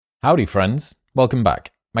Howdy, friends. Welcome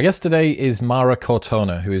back. My guest today is Mara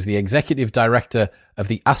Cortona, who is the Executive Director of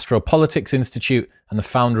the Astropolitics Institute and the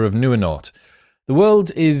founder of Nuanaut. The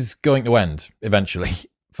world is going to end, eventually.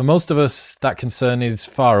 For most of us, that concern is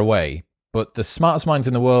far away, but the smartest minds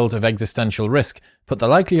in the world of existential risk put the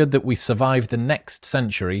likelihood that we survive the next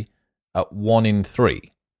century at 1 in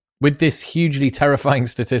 3. With this hugely terrifying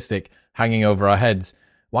statistic hanging over our heads,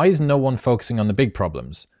 why is no one focusing on the big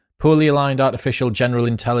problems? Poorly aligned artificial general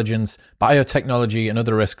intelligence, biotechnology, and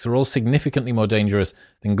other risks are all significantly more dangerous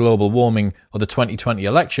than global warming or the 2020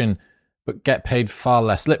 election, but get paid far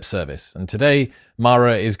less lip service. And today,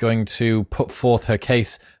 Mara is going to put forth her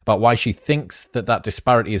case about why she thinks that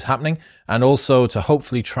disparity is happening, and also to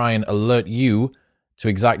hopefully try and alert you to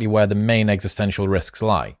exactly where the main existential risks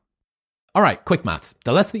lie. All right, quick maths.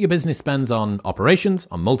 The less that your business spends on operations,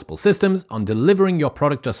 on multiple systems, on delivering your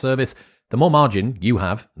product or service, the more margin you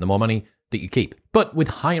have, the more money that you keep. But with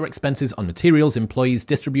higher expenses on materials, employees,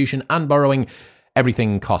 distribution, and borrowing,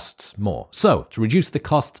 everything costs more. So, to reduce the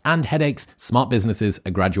costs and headaches, smart businesses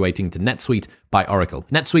are graduating to NetSuite by Oracle.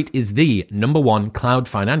 NetSuite is the #1 cloud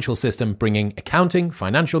financial system, bringing accounting,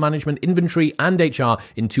 financial management, inventory, and HR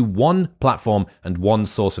into one platform and one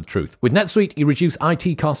source of truth. With NetSuite, you reduce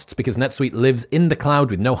IT costs because NetSuite lives in the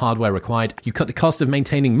cloud with no hardware required. You cut the cost of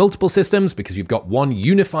maintaining multiple systems because you've got one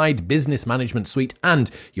unified business management suite, and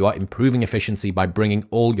you are improving efficiency by bringing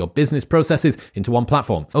all your business processes into one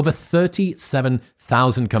platform. Over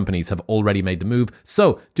 37,000 companies have already made the move,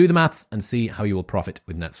 so do the maths and see how you will profit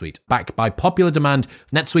with NetSuite. Backed by popular demand,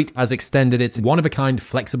 NetSuite has extended its one-of-a-kind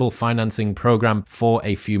flexible financing program for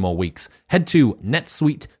a few more weeks. Head to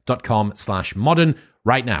netsuite.com/modern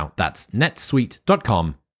right now. That's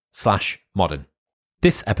netsuite.com/modern.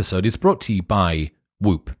 This episode is brought to you by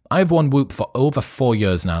Whoop. I've worn Whoop for over 4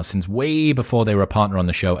 years now, since way before they were a partner on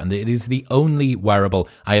the show, and it is the only wearable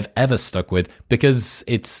I have ever stuck with because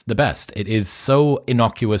it's the best. It is so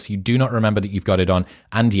innocuous, you do not remember that you've got it on,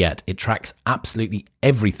 and yet it tracks absolutely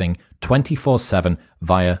everything 24/7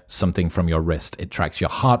 via something from your wrist. It tracks your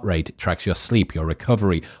heart rate, it tracks your sleep, your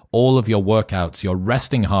recovery, all of your workouts, your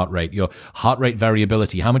resting heart rate, your heart rate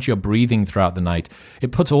variability, how much you're breathing throughout the night.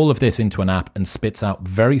 It puts all of this into an app and spits out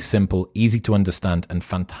very simple, easy to understand, and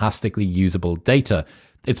fantastically usable data.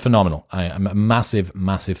 It's phenomenal. I am a massive,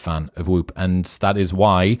 massive fan of Whoop, and that is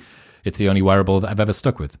why it's the only wearable that I've ever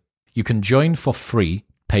stuck with. You can join for free,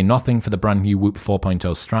 pay nothing for the brand new Whoop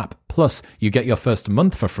 4.0 strap, plus you get your first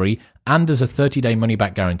month for free, and there's a 30-day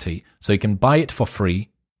money-back guarantee. So you can buy it for free,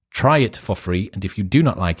 try it for free, and if you do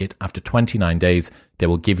not like it, after 29 days, they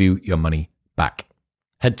will give you your money back.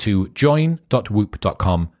 Head to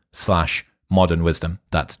join.whoop.com/modernwisdom.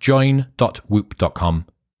 That's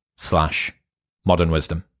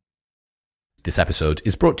join.whoop.com/modernwisdom. This episode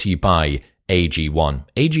is brought to you by AG1.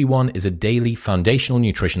 AG1 is a daily foundational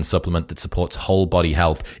nutrition supplement that supports whole body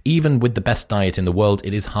health. Even with the best diet in the world,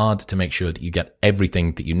 it is hard to make sure that you get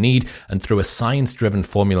everything that you need, and through a science-driven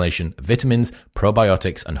formulation of vitamins,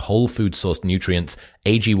 probiotics, and whole food sourced nutrients,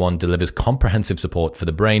 AG1 delivers comprehensive support for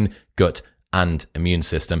the brain, gut, and immune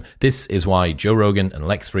system. This is why Joe Rogan and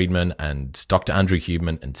Lex Fridman and Dr. Andrew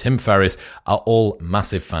Huberman and Tim Ferriss are all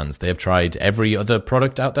massive fans. They have tried every other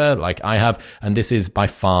product out there, like I have, and this is by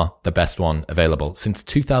far the best one available. Since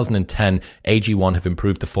 2010, AG1 have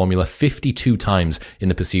improved the formula 52 times in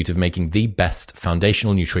the pursuit of making the best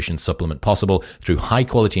foundational nutrition supplement possible through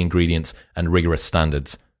high-quality ingredients and rigorous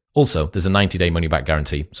standards. Also, there's a 90-day money-back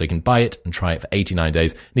guarantee, so you can buy it and try it for 89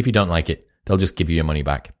 days, and if you don't like it, they'll just give you your money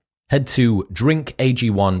back. Head to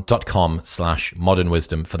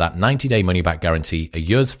drinkag1.com/modernwisdom for that 90-day money-back guarantee, a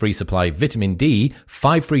year's free supply of vitamin D,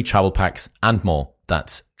 5 free travel packs, and more.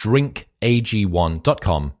 That's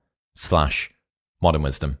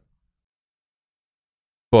drinkag1.com/modernwisdom.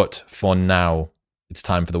 But for now, it's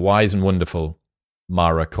time for the wise and wonderful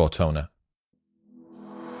Mara Cortona.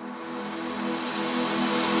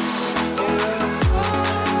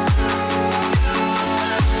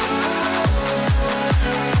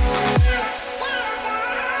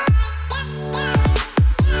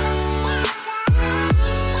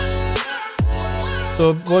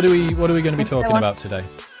 So what are we going to be talking about today?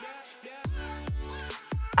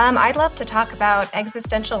 I'd love to talk about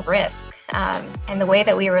existential risk and the way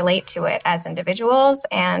that we relate to it as individuals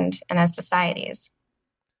and as societies.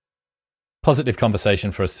 Positive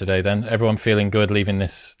conversation for us today then. Everyone feeling good leaving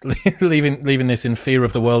this leaving this in fear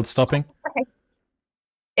of the world stopping?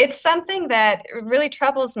 It's something that really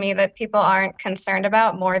troubles me that people aren't concerned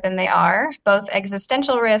about more than they are, both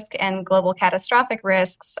existential risk and global catastrophic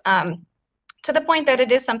risks. To the point that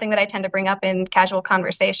it is something that I tend to bring up in casual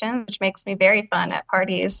conversation, which makes me very fun at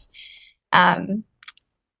parties.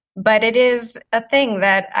 but it is a thing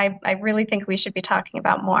that I really think we should be talking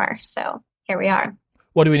about more. So here we are.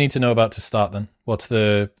 What do we need to know about to start then? What's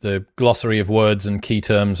the glossary of words and key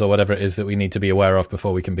terms or whatever it is that we need to be aware of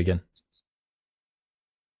before we can begin?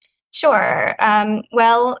 Sure.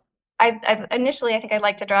 Well, initially, I think I'd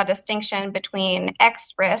like to draw a distinction between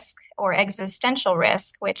X risk or existential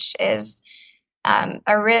risk, which is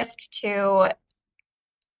a risk to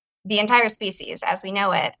the entire species as we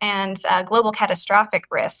know it, and global catastrophic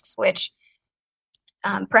risks, which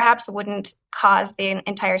perhaps wouldn't cause the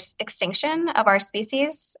entire extinction of our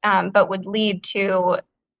species, but would lead to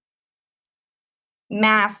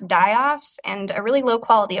mass die-offs and a really low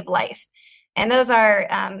quality of life. And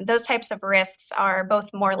those types of risks are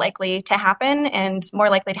both more likely to happen and more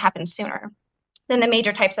likely to happen sooner than the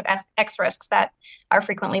major types of X risks that are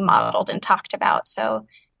frequently modeled and talked about. So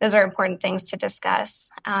those are important things to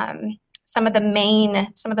discuss. Some of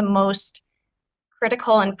the most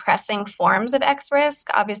critical and pressing forms of X risk,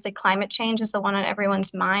 obviously climate change is the one on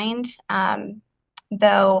everyone's mind,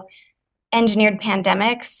 though engineered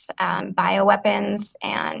pandemics, bioweapons,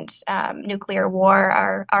 and nuclear war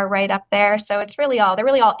are right up there. So they're really all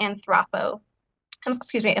anthropic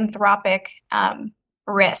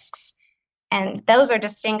risks. And those are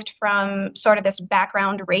distinct from sort of this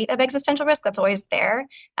background rate of existential risk that's always there,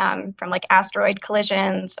 from like asteroid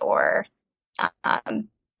collisions or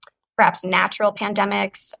perhaps natural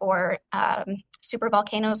pandemics or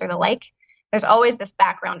supervolcanoes or the like. There's always this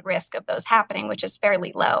background risk of those happening, which is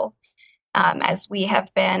fairly low, as we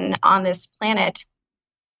have been on this planet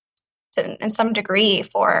in some degree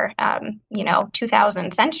for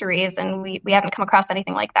 2,000 centuries, and we haven't come across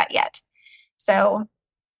anything like that yet. So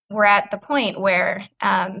we're at the point where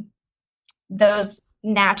those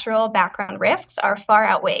natural background risks are far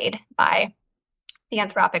outweighed by the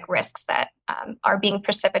anthropic risks that are being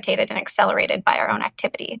precipitated and accelerated by our own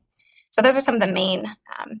activity. So those are some of the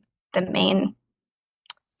main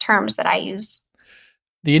terms that I use.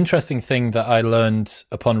 The interesting thing that I learned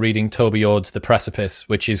upon reading Toby Ord's The Precipice,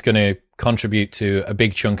 which is going to contribute to a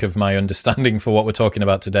big chunk of my understanding for what we're talking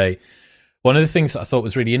about today, one of the things that I thought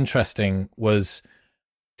was really interesting was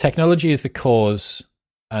technology is the cause,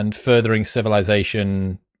 and furthering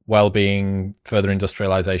civilization, well-being, further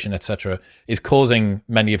industrialization, etc., is causing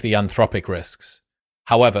many of the anthropic risks.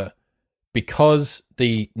 However, because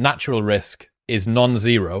the natural risk is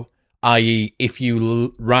non-zero, i.e. if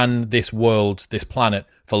you ran this world, this planet,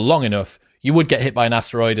 for long enough, you would get hit by an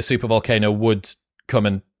asteroid, a supervolcano would come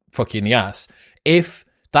and fuck you in the ass. If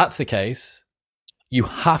that's the case, you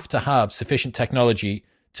have to have sufficient technology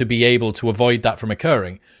to be able to avoid that from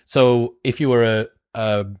occurring. So if you were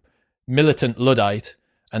a militant Luddite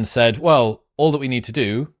and said, well, all that we need to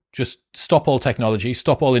do, just stop all technology,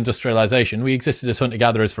 stop all industrialization. We existed as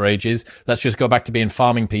hunter-gatherers for ages. Let's just go back to being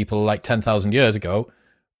farming people like 10,000 years ago.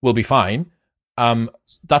 We'll be fine.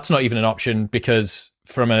 That's not even an option, because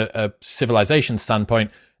from a civilization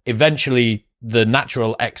standpoint, eventually the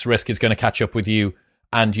natural X risk is going to catch up with you,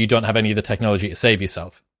 and you don't have any of the technology to save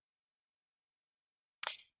yourself.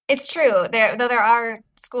 It's true. Though there are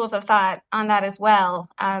schools of thought on that as well.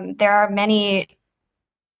 There are many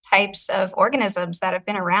types of organisms that have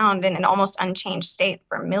been around in an almost unchanged state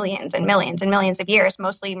for millions and millions and millions of years,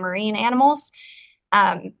 mostly marine animals.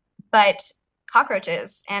 But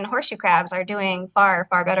cockroaches and horseshoe crabs are doing far,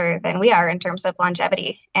 far better than we are in terms of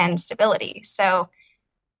longevity and stability. So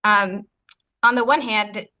on the one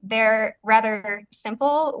hand, their rather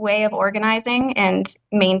simple way of organizing and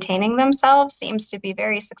maintaining themselves seems to be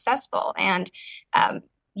very successful. And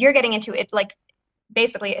you're getting into it like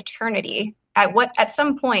basically eternity. At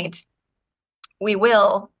some point, we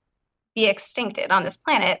will be extincted on this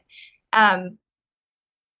planet.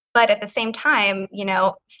 But at the same time,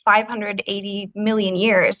 580 million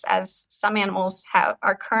years, as some animals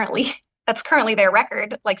that's currently their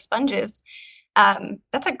record, like sponges,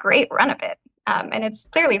 that's a great run of it. And it's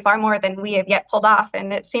clearly far more than we have yet pulled off,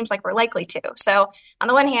 and it seems like we're likely to. So on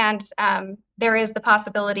the one hand, there is the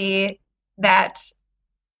possibility that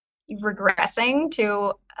regressing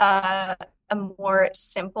to a more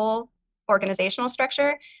simple organizational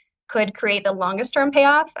structure could create the longest term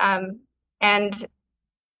payoff.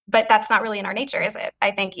 But that's not really in our nature, is it?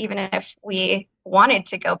 I think even if we wanted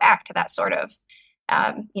to go back to that sort of,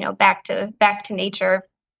 back to nature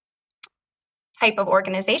type of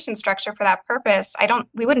organization structure for that purpose,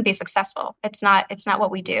 we wouldn't be successful. It's not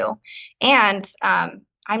what we do. And I'm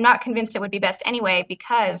not convinced it would be best anyway,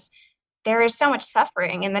 because there is so much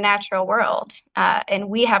suffering in the natural world. And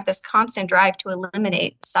we have this constant drive to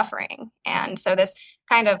eliminate suffering. And so this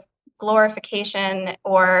kind of glorification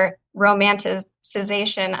or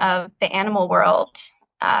romanticization of the animal world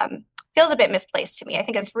feels a bit misplaced to me. I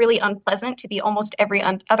think it's really unpleasant to be almost every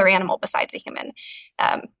other animal besides a human.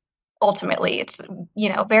 Ultimately, it's,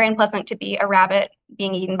 very unpleasant to be a rabbit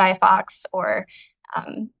being eaten by a fox, or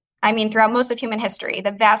throughout most of human history,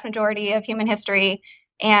 the vast majority of human history,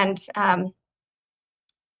 and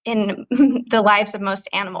in the lives of most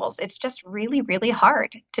animals, it's just really, really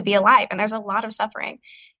hard to be alive, and there's a lot of suffering.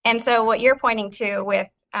 And so what you're pointing to with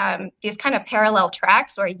these kind of parallel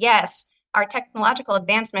tracks, where yes, our technological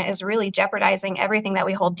advancement is really jeopardizing everything that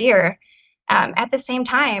we hold dear. At the same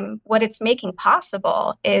time, what it's making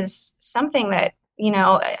possible is something that,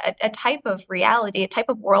 a type of reality, a type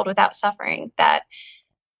of world without suffering that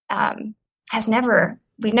we've never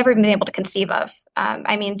been able to conceive of.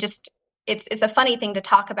 It's a funny thing to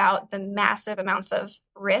talk about the massive amounts of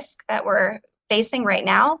risk that we're facing right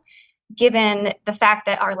now, given the fact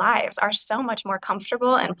that our lives are so much more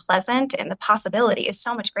comfortable and pleasant, and the possibility is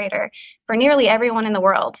so much greater for nearly everyone in the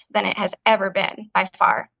world than it has ever been by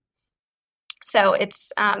far. So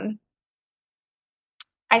it's, I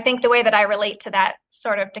think the way that I relate to that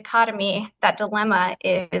sort of dichotomy, that dilemma,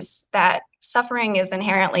 is that suffering is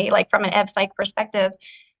inherently, like from an EV-Psych perspective,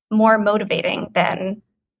 more motivating than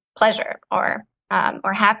pleasure or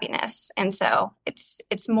happiness. And so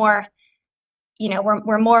it's more,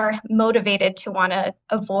 we're more motivated to want to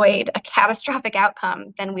avoid a catastrophic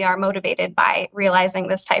outcome than we are motivated by realizing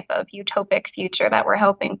this type of utopic future that we're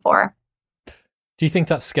hoping for. Do you think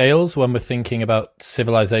that scales when we're thinking about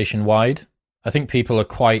civilization wide? I think people are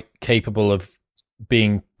quite capable of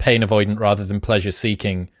being pain avoidant rather than pleasure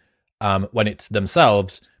seeking when it's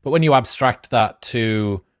themselves. But when you abstract that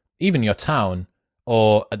to even your town,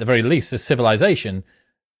 or at the very least a civilization,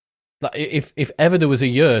 if ever there was a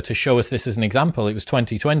year to show us this as an example, it was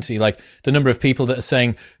 2020. Like, the number of people that are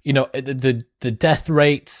saying, the death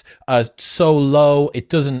rates are so low, it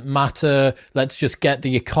doesn't matter, let's just get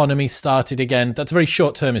the economy started again. That's very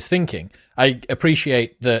short-termist thinking. I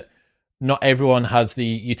appreciate that not everyone has the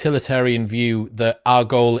utilitarian view that our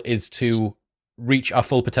goal is to reach our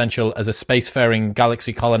full potential as a spacefaring,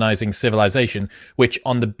 galaxy-colonizing civilization, which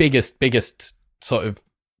on the biggest sort of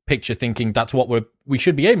picture thinking, that's what we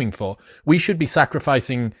should be aiming for. We should be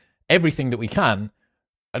sacrificing everything that we can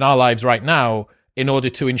in our lives right now in order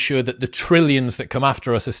to ensure that the trillions that come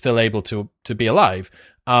after us are still able to be alive.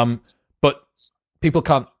 But people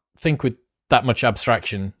can't think with that much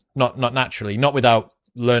abstraction, not naturally, not without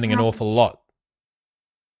learning an awful lot.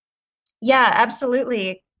 Yeah,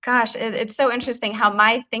 absolutely. Gosh, it's so interesting how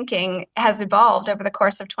my thinking has evolved over the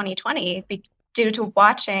course of 2020 due to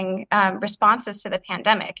watching responses to the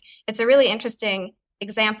pandemic. It's a really interesting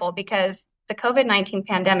example because the COVID-19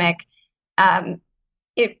 pandemic,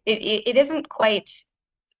 it isn't quite,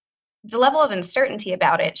 the level of uncertainty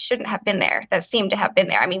about it shouldn't have been there, that seemed to have been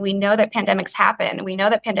there. I mean, we know that pandemics happen. We know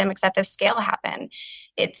that pandemics at this scale happen.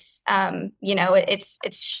 It's,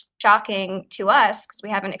 it's shocking to us because we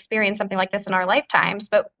haven't experienced something like this in our lifetimes,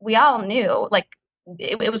 but we all knew, like,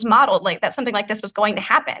 it was modeled like that something like this was going to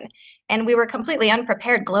happen. And we were completely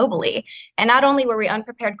unprepared globally. And not only were we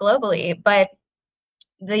unprepared globally, but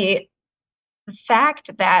the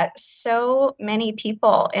fact that so many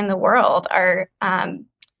people in the world are,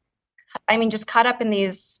 just caught up in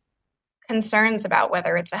these concerns about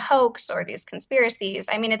whether it's a hoax or these conspiracies.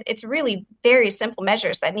 I mean, it's really very simple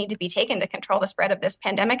measures that need to be taken to control the spread of this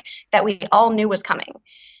pandemic that we all knew was coming.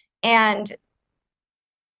 And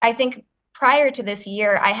I think prior to this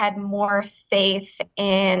year, I had more faith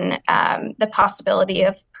in the possibility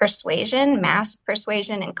of persuasion, mass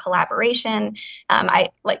persuasion, and collaboration.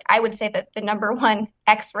 I would say that the number one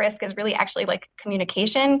X risk is really actually like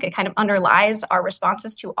communication. It kind of underlies our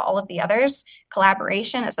responses to all of the others,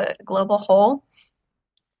 collaboration as a global whole.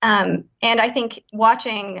 And I think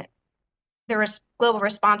watching the global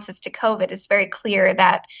responses to COVID, is very clear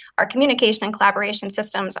that our communication and collaboration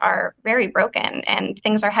systems are very broken and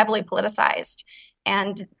things are heavily politicized.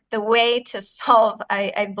 And the way to solve,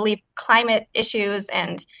 I believe, climate issues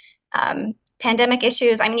and pandemic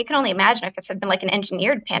issues, I mean, you can only imagine if this had been like an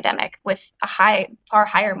engineered pandemic with a far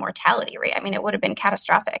higher mortality rate. I mean, it would have been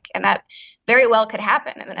catastrophic. And that very well could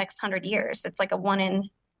happen in the next 100 years. It's like a 1 in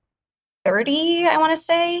 30, I want to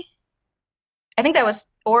say. I think that was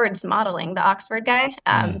Ford's modeling, the Oxford guy,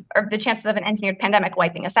 or the chances of an engineered pandemic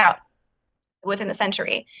wiping us out within the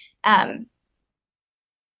century.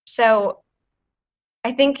 So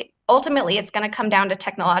I think ultimately it's going to come down to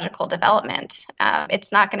technological development.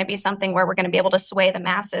 It's not going to be something where we're going to be able to sway the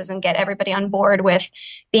masses and get everybody on board with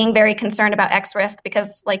being very concerned about X risk,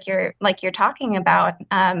 because like you're talking about,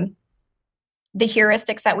 the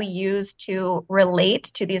heuristics that we use to relate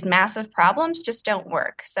to these massive problems just don't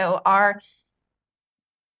work. So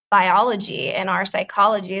biology and our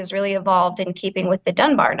psychology is really evolved in keeping with the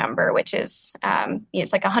Dunbar number, which is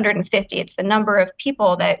it's like 150. It's the number of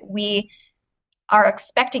people that we are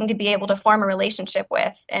expecting to be able to form a relationship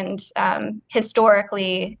with, and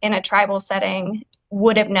historically in a tribal setting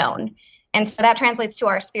would have known. And so that translates to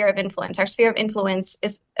our sphere of influence. Our sphere of influence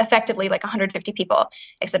is effectively like 150 people,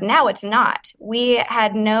 except now it's not. We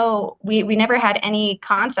never had any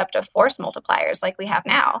concept of force multipliers like we have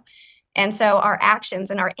now. And so our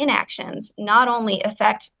actions and our inactions not only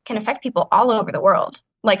can affect people all over the world.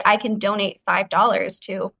 Like I can donate $5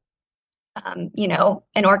 to,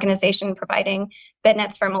 an organization providing bed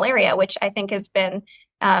nets for malaria, which I think has been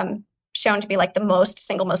shown to be like the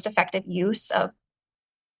single most effective use of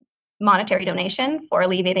monetary donation for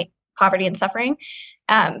alleviating poverty and suffering.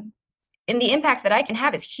 And the impact that I can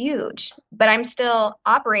have is huge, but I'm still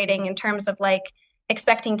operating in terms of like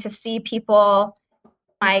expecting to see people,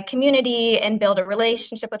 my community, and build a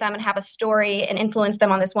relationship with them and have a story and influence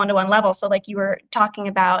them on this one-to-one level. So like you were talking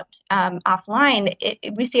about offline,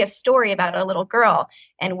 we see a story about a little girl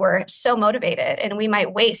and we're so motivated, and we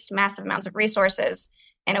might waste massive amounts of resources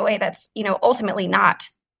in a way that's, ultimately not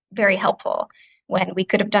very helpful, when we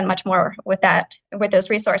could have done much more with those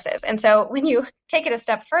resources. And so when you take it a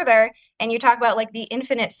step further and you talk about like the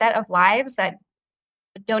infinite set of lives that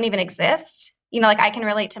don't even exist, like I can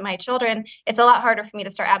relate to my children. It's a lot harder for me to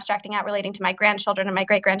start abstracting out relating to my grandchildren and my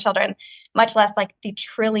great-grandchildren, much less like the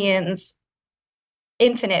trillions,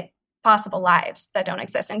 infinite possible lives that don't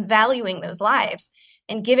exist, and valuing those lives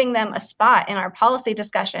and giving them a spot in our policy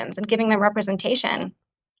discussions and giving them representation.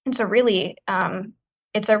 It's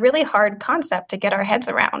a really hard concept to get our heads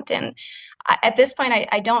around. And at this point,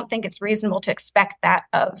 I don't think it's reasonable to expect that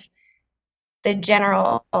of the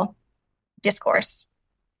general discourse.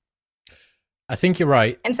 I think you're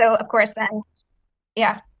right. And so, of course, then,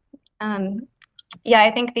 I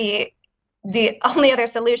think the only other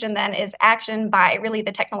solution then is action by really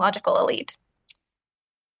the technological elite.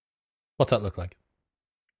 What's that look like?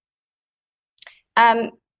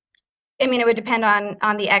 It would depend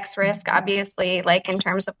on the X risk, obviously, like in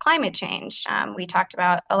terms of climate change. We talked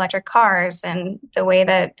about electric cars and the way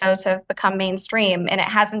that those have become mainstream, and it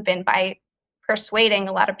hasn't been by persuading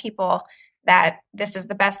a lot of people that this is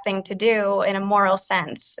the best thing to do in a moral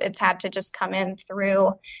sense. It's had to just come in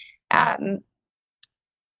through from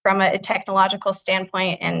a technological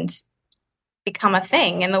standpoint and become a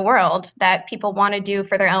thing in the world that people want to do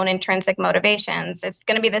for their own intrinsic motivations. It's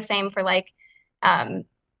going to be the same for like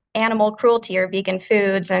animal cruelty or vegan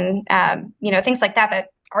foods and things like that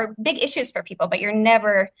are big issues for people, but you're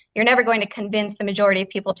never going to convince the majority of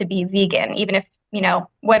people to be vegan, even if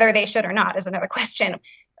whether they should or not is another question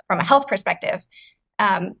from a health perspective.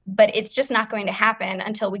 But it's just not going to happen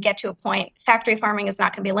until we get to a point. Factory farming is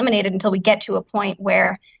not going to be eliminated until we get to a point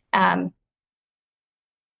where the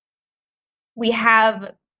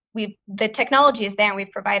technology is there and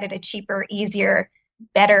we've provided a cheaper, easier,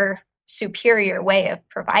 better, superior way of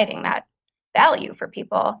providing that value for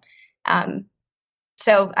people.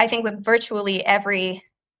 So I think with virtually every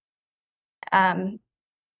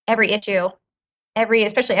issue,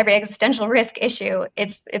 especially every existential risk issue,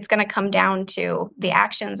 it's going to come down to the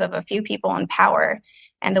actions of a few people in power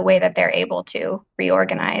and the way that they're able to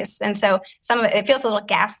reorganize. And so some of it feels a little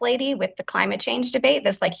gaslighty with the climate change debate,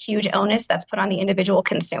 this like huge onus that's put on the individual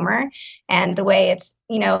consumer, and the way it's,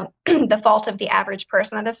 the fault of the average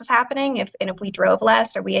person that this is happening. If we drove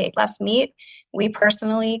less or we ate less meat, we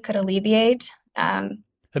personally could alleviate.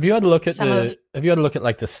 Have you had a look at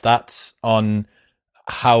like the stats on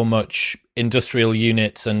how much industrial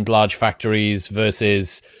units and large factories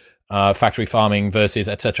versus factory farming versus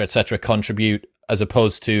et cetera, contribute, as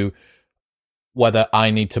opposed to whether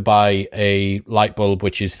I need to buy a light bulb,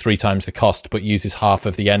 which is 3 times the cost, but uses half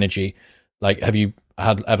of the energy? Like, have you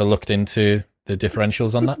ever looked into the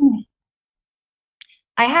differentials on that?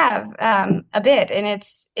 I have a bit, and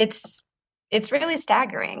it's really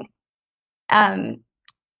staggering.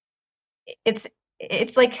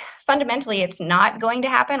 It's like fundamentally it's not going to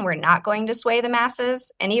happen. We're not going to sway the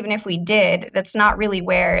masses. And even if we did, that's not really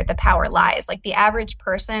where the power lies. Like the average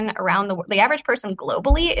person the average person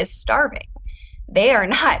globally is starving. They are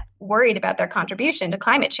not worried about their contribution to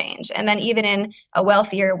climate change. And then even in a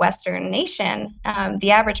wealthier Western nation,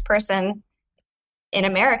 the average person in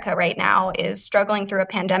America right now is struggling through a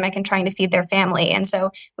pandemic and trying to feed their family. And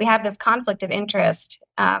so we have this conflict of interest,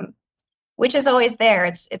 which is always there.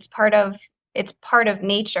 It's part of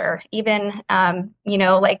nature, even,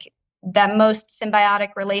 like the most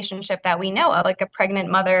symbiotic relationship that we know of, like a pregnant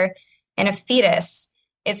mother and a fetus.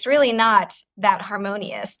 it's really not that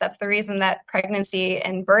harmonious. That's the reason that pregnancy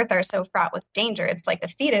and birth are so fraught with danger. It's like the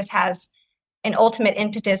fetus has an ultimate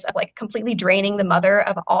impetus of like completely draining the mother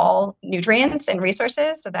of all nutrients and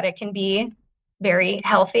resources so that it can be very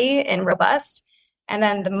healthy and robust. And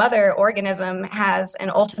then the mother organism has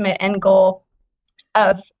an ultimate end goal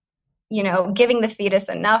of, giving the fetus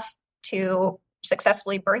enough to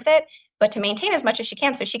successfully birth it, but to maintain as much as she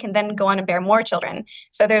can so she can then go on and bear more children.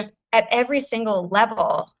 So there's at every single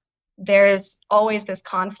level, there's always this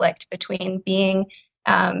conflict between being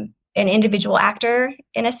an individual actor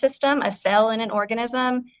in a system, a cell in an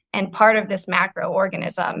organism, and part of this macro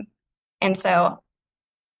organism. And so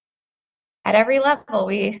at every level,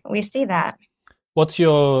 we see that. If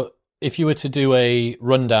you were to do a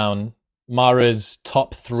rundown, Mara's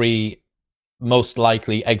top 3 most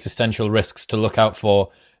likely existential risks to look out for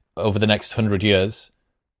over the next 100 years,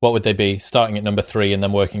 what would they be? Starting at number 3 and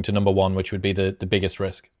then working to number 1, which would be the biggest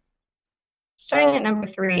risk. Starting at number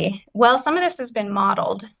 3. Well, some of this has been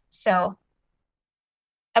modeled. So,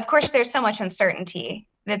 of course, there's so much uncertainty.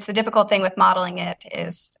 That's the difficult thing with modeling it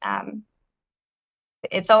is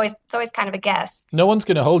it's always kind of a guess. No one's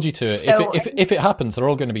going to hold you to it. So, if it happens, they're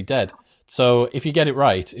all going to be dead. So if you get it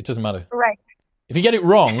right, it doesn't matter. Right. If you get it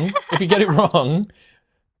wrong,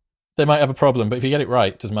 they might have a problem. But if you get it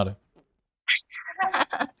right, it doesn't matter.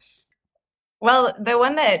 Well, the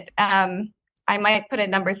one that I might put at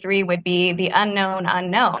number 3 would be the unknown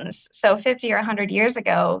unknowns. So 50 or 100 years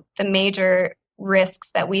ago, the major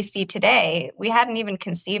risks that we see today, we hadn't even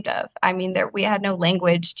conceived of. I mean, we had no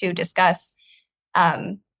language to discuss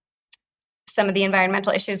some of the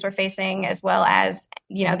environmental issues we're facing, as well as,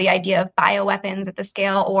 the idea of bioweapons at the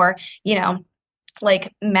scale, or,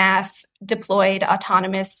 like mass deployed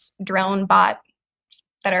autonomous drone bot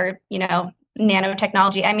that are,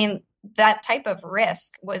 nanotechnology. I mean, that type of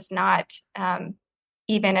risk was not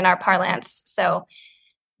even in our parlance. So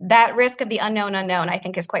that risk of the unknown unknown, I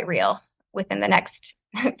think, is quite real within the next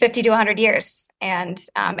 50 to 100 years. And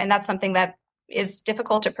that's something that is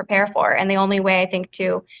difficult to prepare for. And the only way, I think,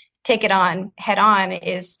 to take it on head on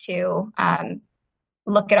is to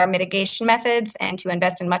look at our mitigation methods and to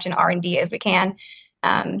invest in much in R&D as we can.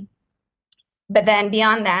 But then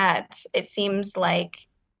beyond that, it seems like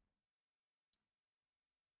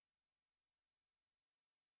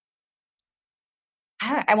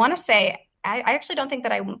I want to say, I actually don't think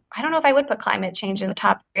that I don't know if I would put climate change in the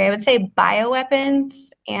top 3. I would say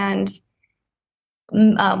bioweapons and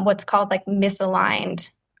what's called like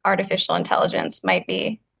misaligned artificial intelligence might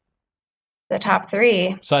be the top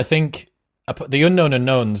 3. So I think the unknown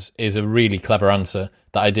unknowns is a really clever answer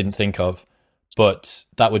that I didn't think of, but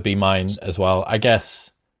that would be mine as well. I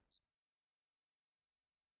guess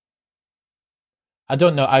I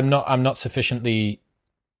don't know. I'm not sufficiently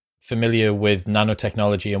familiar with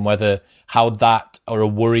nanotechnology and how that or a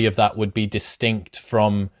worry of that would be distinct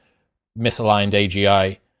from misaligned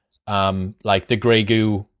AGI. Like the grey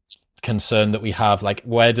goo concern that we have, like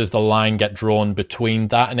where does the line get drawn between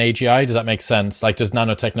that and AGI? Does that make sense? Like, does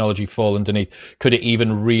nanotechnology fall underneath? Could it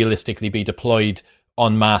even realistically be deployed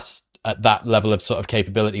en masse at that level of sort of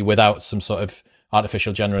capability without some sort of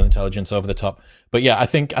artificial general intelligence over the top? But yeah, I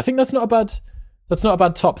think that's not a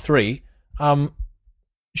bad top 3.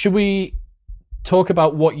 Should we talk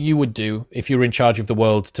about what you would do if you were in charge of the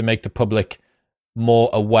world to make the public more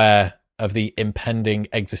aware of the impending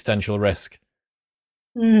existential risk?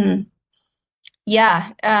 Yeah,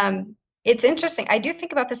 it's interesting. I do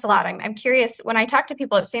think about this a lot. I'm curious. When I talk to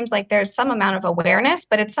people, it seems like there's some amount of awareness,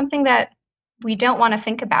 but it's something that we don't want to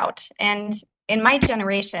think about. And in my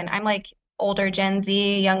generation, I'm like older Gen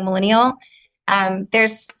Z, young millennial. There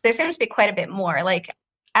seems to be quite a bit more. Like,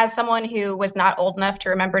 as someone who was not old enough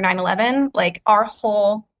to remember 9/11, like our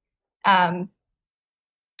whole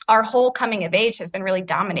coming of age has been really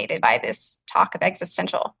dominated by this talk of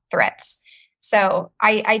existential threats. So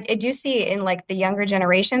I do see in like the younger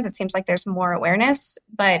generations, it seems like there's more awareness,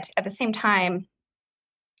 but at the same time,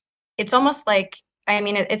 it's almost like, I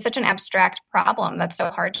mean, it's such an abstract problem that's so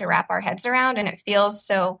hard to wrap our heads around, and it feels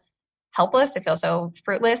so helpless. It feels so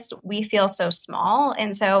fruitless. We feel so small.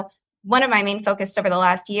 And so one of my main focus over the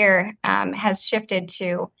last year has shifted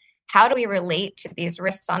to how do we relate to these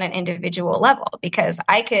risks on an individual level? Because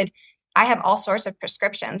I have all sorts of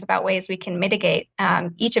prescriptions about ways we can mitigate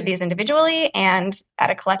each of these individually and at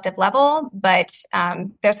a collective level. But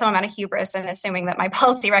there's some amount of hubris in assuming that my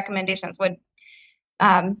policy recommendations would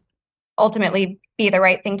ultimately be the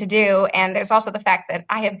right thing to do. And there's also the fact that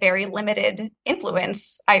I have very limited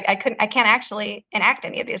influence. I can't actually enact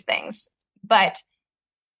any of these things. But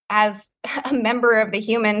as a member of the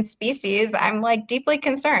human species, I'm like deeply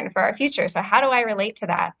concerned for our future. So how do I relate to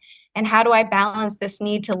that? And how do I balance this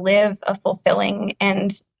need to live a fulfilling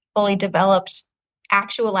and fully developed,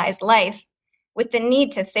 actualized life with the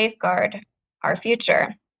need to safeguard our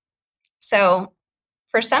future? So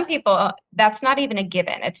for some people, that's not even a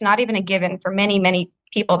given. It's not even a given for many, many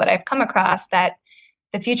people that I've come across that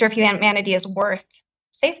the future of humanity is worth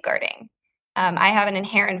safeguarding. I have an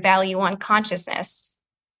inherent value on consciousness.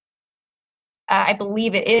 I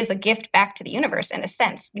believe it is a gift back to the universe in a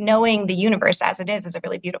sense. Knowing the universe as it is a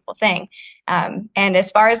really beautiful thing. And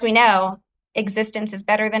as far as we know, existence is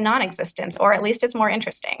better than non-existence, or at least it's more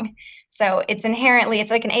interesting. So it's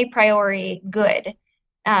like an a priori good.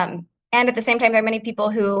 And at the same time, there are many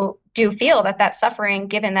people who do feel that suffering,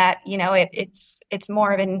 given that, it's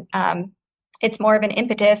more of an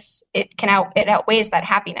impetus. It outweighs that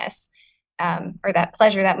happiness, or that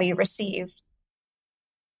pleasure that we receive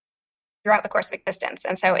throughout the course of existence.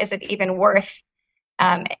 And so is it even worth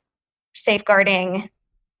safeguarding?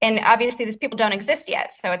 And obviously these people don't exist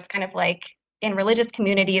yet. So it's kind of like in religious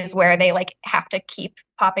communities where they like have to keep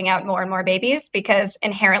popping out more and more babies because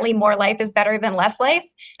inherently more life is better than less life.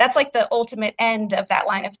 That's like the ultimate end of that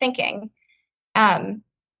line of thinking.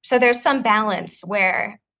 So there's some balance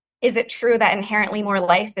where, is it true that inherently more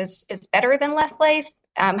life is better than less life?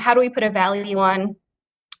 How do we put a value on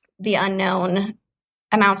the unknown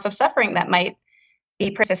amounts of suffering that might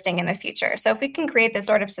be persisting in the future? So if we can create this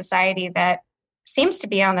sort of society that seems to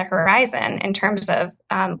be on the horizon in terms of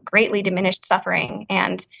greatly diminished suffering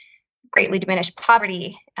and greatly diminished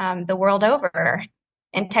poverty the world over,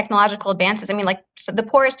 and technological advances. I mean, so the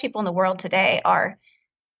poorest people in the world today are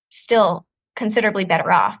still considerably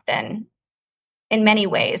better off than, in many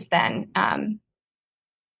ways, than,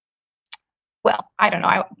 well, I don't know.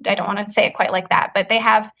 I don't want to say it quite like that, but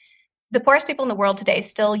the poorest people in the world today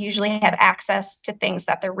still usually have access to things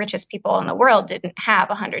that the richest people in the world didn't have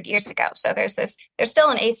 100 years ago. So there's still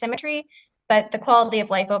an asymmetry, but the quality of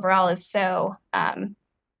life overall is so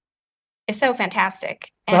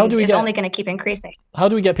fantastic, and is only going to keep increasing. How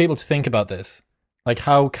do we get people to think about this? Like,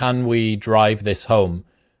 how can we drive this home?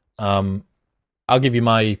 I'll give you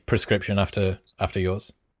my prescription after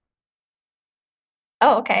yours.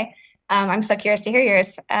 Oh, okay. I'm so curious to hear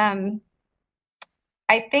yours.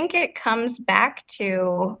 I think it comes back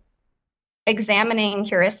to examining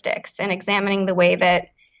heuristics and examining the way that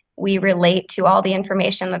we relate to all the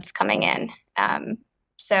information that's coming in.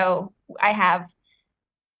 So I have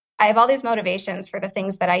all these motivations for the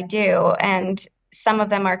things that I do, and some of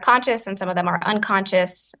them are conscious and some of them are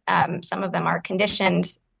unconscious. Some of them are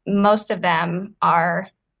conditioned. Most of them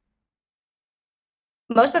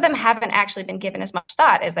haven't actually been given as much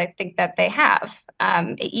thought as I think that they have.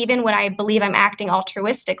 Even when I believe I'm acting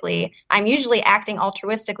altruistically, I'm usually acting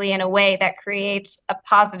altruistically in a way that creates a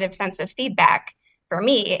positive sense of feedback for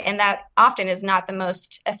me. And that often is not the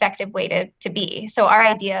most effective way to be. So our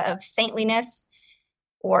idea of saintliness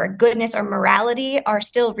or goodness or morality are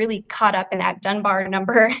still really caught up in that Dunbar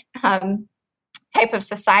number type of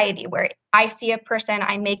society where I see a person,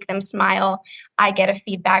 I make them smile, I get a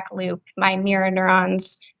feedback loop, my mirror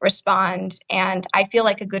neurons respond, and I feel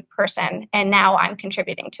like a good person, and now I'm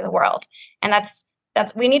contributing to the world. And that's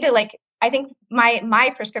we need to, like, I think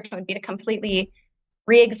my prescription would be to completely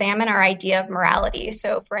re-examine our idea of morality.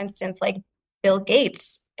 So for instance, like Bill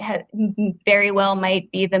Gates very well might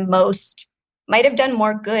have done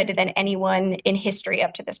more good than anyone in history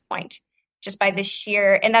up to this point, just by the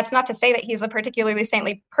sheer, and that's not to say that he's a particularly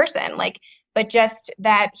saintly person, but just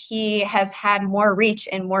that he has had more reach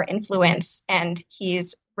and more influence, and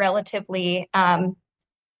he's relatively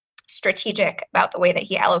strategic about the way that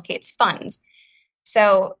he allocates funds.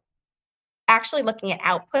 So actually looking at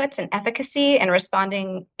outputs and efficacy and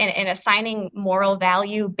responding and assigning moral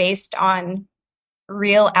value based on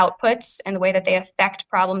real outputs and the way that they affect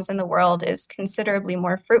problems in the world is considerably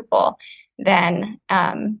more fruitful than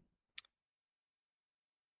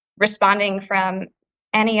responding from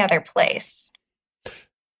any other place.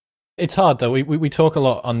 It's hard, though. We talk a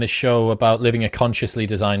lot on this show about living a consciously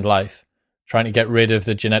designed life, trying to get rid of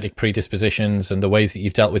the genetic predispositions and the ways that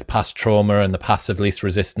you've dealt with past trauma and the paths of least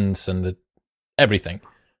resistance and everything.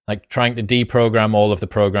 Like trying to deprogram all of the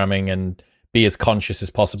programming and be as conscious as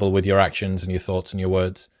possible with your actions and your thoughts and your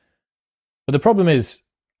words. But the problem is,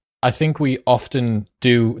 I think we often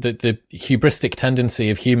do, the hubristic tendency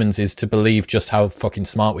of humans is to believe just how fucking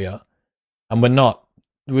smart we are. And we're not.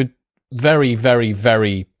 We're very, very,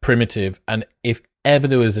 very primitive. And if ever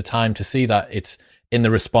there was a time to see that, it's in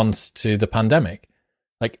the response to the pandemic.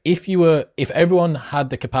 Like if everyone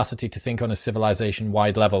had the capacity to think on a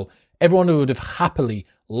civilization-wide level, everyone would have happily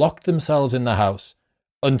locked themselves in the house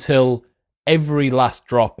until every last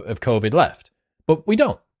drop of COVID left. But we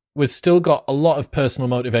don't. We've still got a lot of personal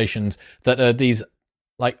motivations that are these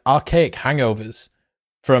like archaic hangovers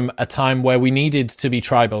from a time where we needed to be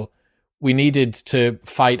tribal. We needed to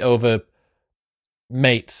fight over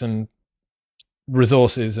mates and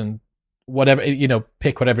resources and whatever,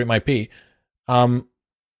 pick whatever it might be. I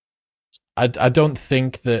don't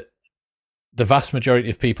think that the vast majority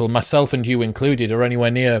of people, myself and you included, are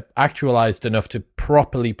anywhere near actualized enough to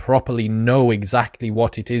properly know exactly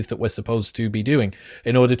what it is that we're supposed to be doing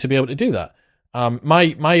in order to be able to do that.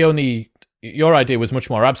 Your idea was much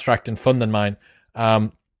more abstract and fun than mine.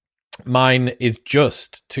 Mine is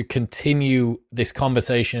just to continue this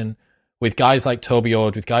conversation with guys like Toby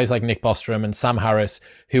Ord, with guys like Nick Bostrom and Sam Harris,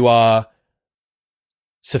 who are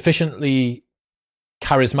sufficiently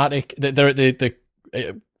charismatic. They're at the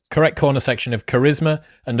correct corner section of charisma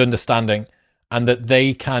and understanding, and that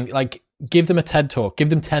they can give them a TED talk, give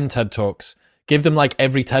them 10 TED talks, give them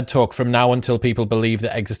every TED talk from now until people believe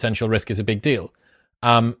that existential risk is a big deal.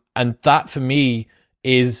 And that for me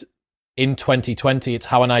is, in 2020, it's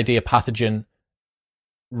how an idea pathogen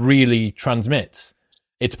really transmits.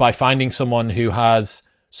 It's by finding someone who has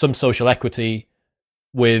some social equity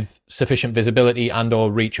with sufficient visibility and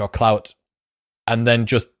or reach or clout, and then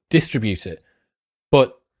just distribute it.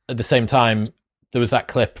 But at the same time, there was that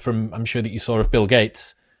clip from, I'm sure that you saw, of Bill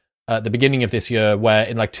Gates at the beginning of this year, where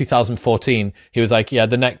in 2014, he was like, yeah,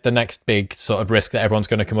 the next big sort of risk that everyone's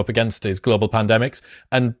going to come up against is global pandemics.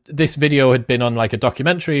 And this video had been on a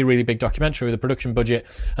documentary, really big documentary with a production budget,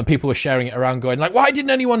 and people were sharing it around going why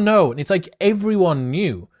didn't anyone know? And it's everyone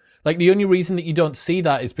knew. The only reason that you don't see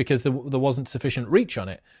that is because there wasn't sufficient reach on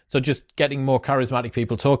it. So just getting more charismatic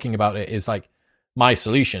people talking about it is my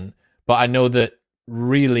solution. But I know that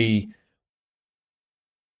really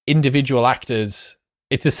individual actors,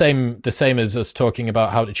 it's the same as us talking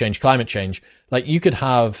about how to change climate change. You could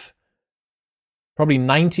have probably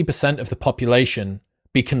 90% of the population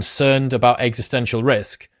be concerned about existential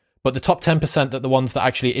risk, but the top 10%, that the ones that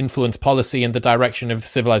actually influence policy and the direction of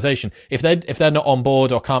civilization, if they're not on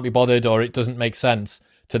board or can't be bothered or it doesn't make sense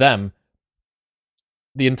to them,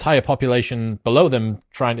 the entire population below them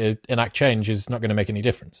trying to enact change is not going to make any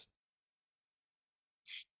difference.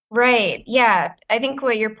 Right. Yeah. I think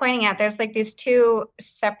what you're pointing at, there's these two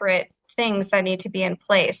separate things that need to be in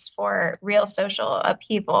place for real social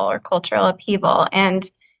upheaval or cultural upheaval. And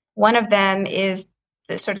one of them is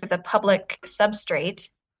the sort of the public substrate,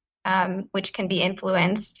 which can be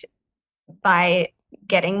influenced by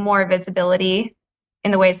getting more visibility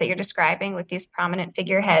in the ways that you're describing with these prominent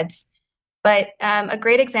figureheads. But a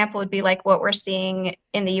great example would be what we're seeing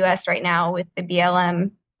in the US right now with the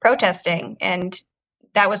BLM protesting, and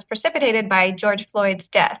that was precipitated by George Floyd's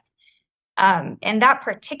death. And that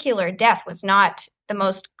particular death was not the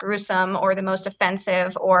most gruesome or the most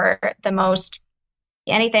offensive or the most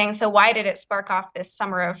anything. So why did it spark off this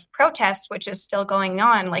summer of protest, which is still going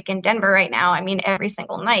on, in Denver right now? I mean, every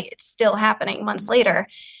single night, it's still happening months later.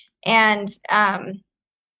 And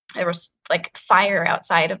there was fire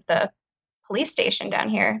outside of the police station down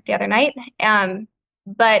here the other night.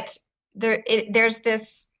 But there's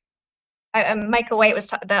this, Micah White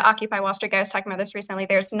the Occupy Wall Street guy was talking about this recently.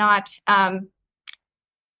 There's not,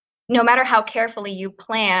 no matter how carefully you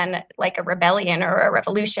plan a rebellion or a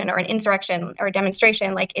revolution or an insurrection or a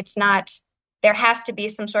demonstration, it's not, there has to be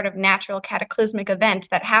some sort of natural cataclysmic event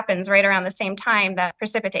that happens right around the same time that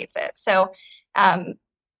precipitates it. So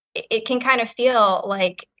it can kind of feel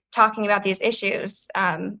like talking about these issues,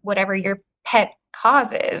 whatever your pet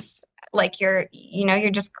cause is, you're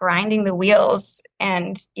just grinding the wheels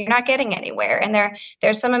and you're not getting anywhere. And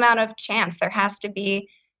there's some amount of chance. There has to be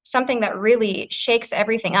something that really shakes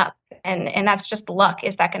everything up. And that's just luck.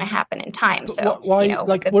 Is that going to happen in time? So why,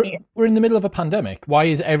 we're in the middle of a pandemic. Why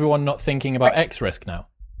is everyone not thinking about X risk now?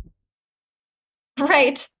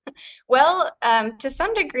 Right. Well, to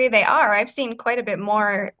some degree they are. I've seen quite a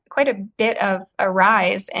bit of a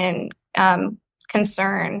rise in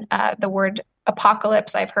concern. The word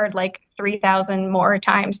apocalypse I've heard 3,000 more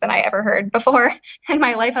times than I ever heard before in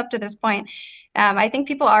my life up to this point. I think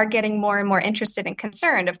people are getting more and more interested and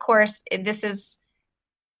concerned. Of course, this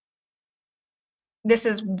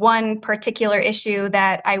is one particular issue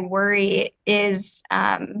that I worry is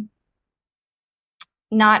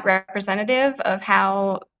not representative of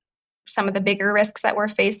how some of the bigger risks that we're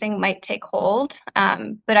facing might take hold.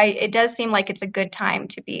 But it does seem like it's a good time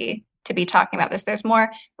to be talking about this. There's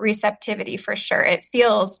more receptivity for sure.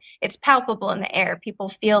 It's palpable in the air. People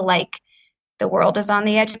feel like the world is on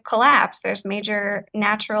the edge of collapse. There's major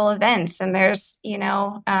natural events, and there's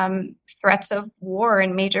threats of war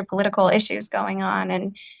and major political issues going on,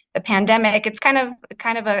 and the pandemic. It's kind of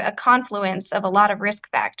a confluence of a lot of risk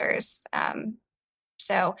factors.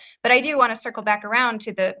 But I do want to circle back around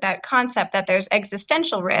to that concept that there's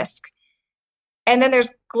existential risk, and then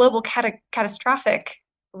there's global catastrophic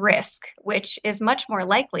risk, which is much more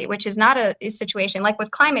likely, which is not a situation like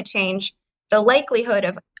with climate change. The likelihood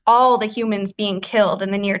of all the humans being killed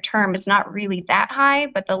in the near term is not really that high,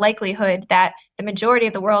 but the likelihood that the majority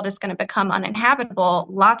of the world is going to become uninhabitable,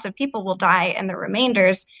 lots of people will die, and the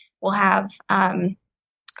remainders will have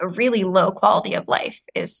a really low quality of life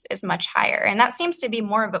is much higher. And that seems to be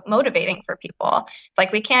more of a motivating for people. It's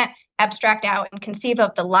like we can't abstract out and conceive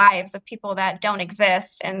of the lives of people that don't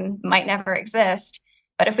exist and might never exist.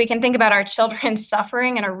 But if we can think about our children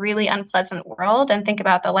suffering in a really unpleasant world and think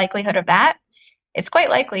about the likelihood of that, it's quite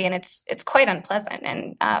likely, and it's quite unpleasant.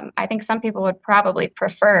 And I think some people would probably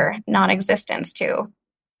prefer non-existence to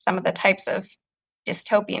some of the types of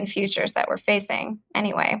dystopian futures that we're facing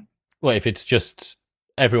anyway. Well, if it's just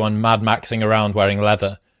everyone Mad Maxing around wearing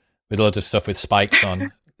leather with loads of stuff with spikes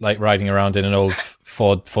on, like riding around in an old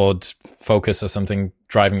Ford Focus or something,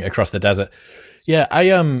 driving across the desert. Yeah, I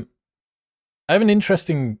have an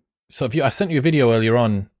interesting sort of view. I sent you a video earlier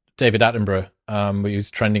on, David Attenborough,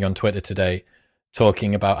 who's trending on Twitter today,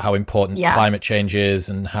 talking about how important climate change is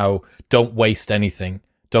and how don't waste anything.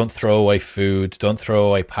 Don't throw away food. Don't throw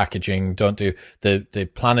away packaging. Don't do the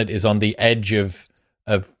planet is on the edge of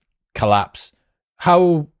collapse.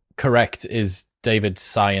 How correct is David's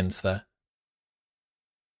science there?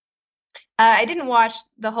 I didn't watch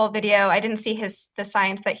the whole video. I didn't see the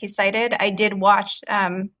science that he cited. I did watch.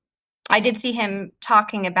 I did see him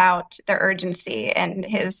talking about the urgency and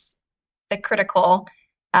the critical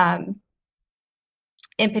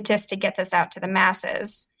impetus to get this out to the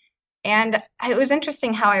masses. And it was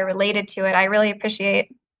interesting how I related to it. I really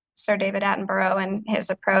appreciate Sir David Attenborough and his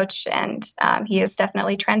approach, and he is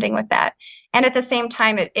definitely trending with that. And at the same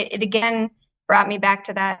time, it again brought me back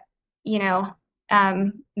to that,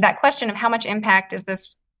 that question of how much impact is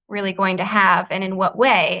this really going to have, and in what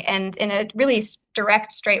way? And in a really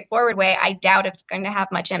direct, straightforward way, I doubt it's going to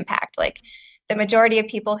have much impact. Like, the majority of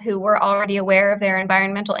people who were already aware of their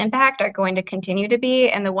environmental impact are going to continue to be,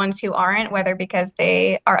 and the ones who aren't, whether because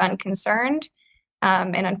they are unconcerned,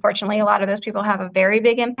 and unfortunately a lot of those people have a very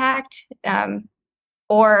big impact,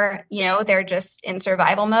 or they're just in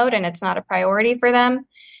survival mode and it's not a priority for them,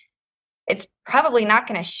 it's probably not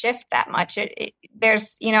going to shift that much.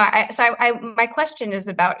 My question is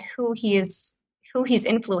about who he's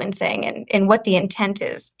influencing and what the intent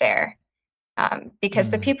is there.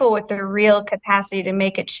 Because the people with the real capacity to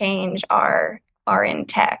make a change are in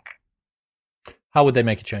tech. How would they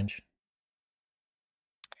make a change?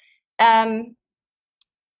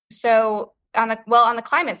 So on the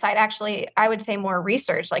climate side, actually, I would say more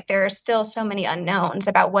research. Like, there are still so many unknowns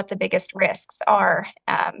about what the biggest risks are.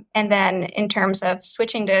 And then in terms of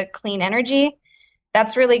switching to clean energy,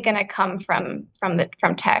 that's really going to come from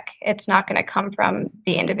tech. It's not going to come from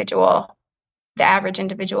the average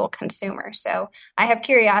individual consumer. So I have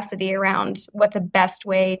curiosity around what the best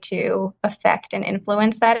way to affect and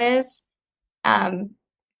influence that is.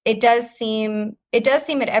 It does seem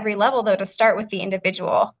at every level, though, to start with the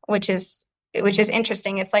individual, which is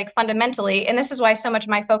interesting. It's like fundamentally, and this is why so much of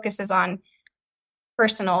my focus is on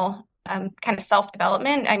personal kind of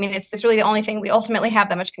self-development. I mean, it's really the only thing we ultimately have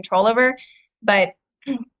that much control over. But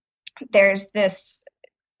there's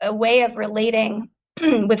a way of relating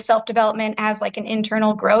with self-development as like an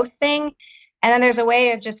internal growth thing. And then there's a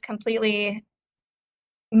way of just completely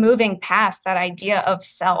moving past that idea of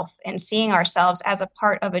self and seeing ourselves as a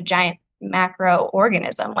part of a giant macro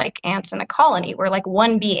organism, like ants in a colony. We're like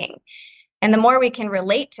one being. And the more we can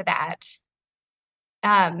relate to that,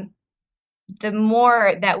 the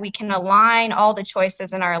more that we can align all the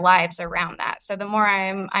choices in our lives around that. So the more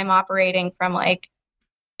I'm operating from like,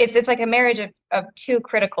 it's like a marriage of two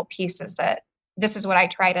critical pieces. That this is what I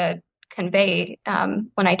try to convey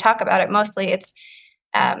when I talk about it. Mostly it's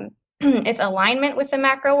alignment with the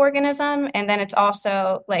macroorganism, and then it's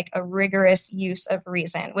also like a rigorous use of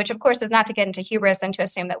reason, which of course is not to get into hubris and to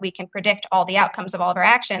assume that we can predict all the outcomes of all of our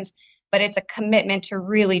actions, but it's a commitment to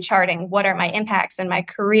really charting what are my impacts in my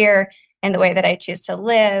career and the way that I choose to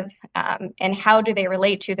live, and how do they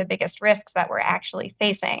relate to the biggest risks that we're actually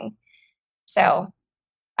facing. So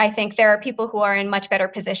I think there are people who are in much better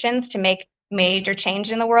positions to make major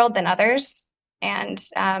change in the world than others. And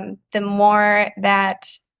the more that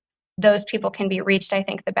those people can be reached, I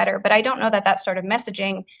think the better. But I don't know that sort of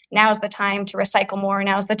messaging, now is the time to recycle more,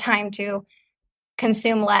 now is the time to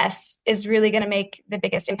consume less is really going to make the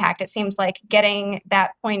biggest impact. It seems like getting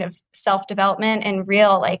that point of self-development and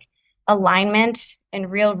real like alignment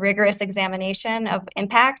and real rigorous examination of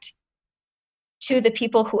impact to the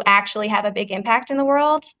people who actually have a big impact in the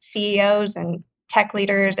world, CEOs and tech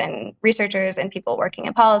leaders and researchers and people working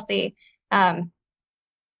in policy.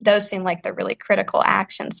 Those seem like the really critical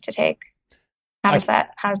actions to take. How does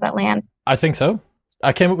that land? I think so.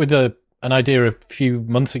 I came up with an idea a few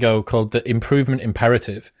months ago called the improvement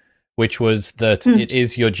imperative, which was that it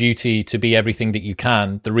is your duty to be everything that you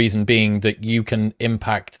can. The reason being that you can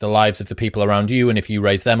impact the lives of the people around you. And if you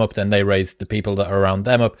raise them up, then they raise the people that are around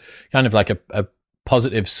them up. Kind of like a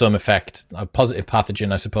positive sum effect, a positive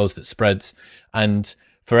pathogen, I suppose, that spreads. And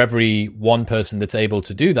for every one person that's able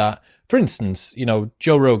to do that, for instance,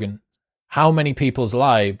 Joe Rogan, how many people's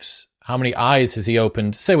lives, how many eyes has he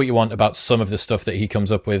opened? Say what you want about some of the stuff that he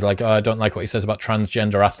comes up with, like, oh, I don't like what he says about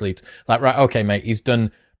transgender athletes. Like, right, okay, mate, he's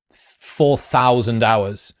done 4,000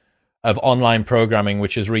 hours of online programming,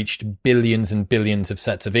 which has reached billions and billions of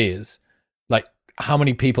sets of ears. Like, how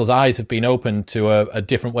many people's eyes have been opened to a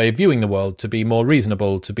different way of viewing the world, to be more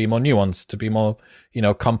reasonable, to be more nuanced, to be more,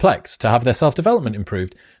 complex, to have their self-development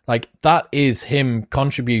improved? Like, that is him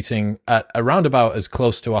contributing at around about as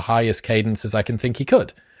close to a highest cadence as I can think he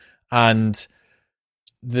could. And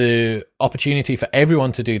the opportunity for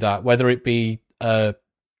everyone to do that, whether it be a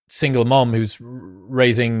single mom who's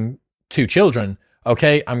raising 2 children,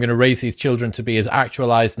 okay, I'm going to raise these children to be as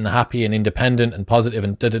actualized and happy and independent and positive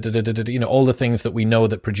and all the things that we know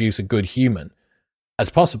that produce a good human as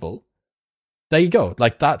possible. There you go.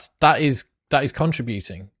 Like, that is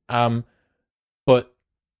contributing. But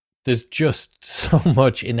there's just so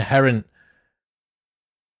much inherent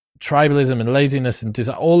tribalism and laziness and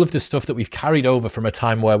all of this stuff that we've carried over from a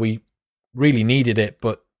time where we really needed it,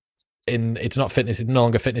 but it's not fitness, it's no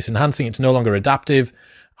longer fitness enhancing, it's no longer adaptive.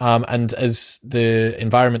 And as the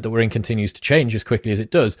environment that we're in continues to change as quickly as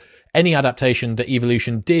it does, any adaptation that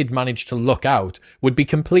evolution did manage to look out would be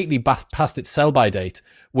completely past its sell-by date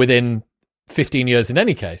within 15 years in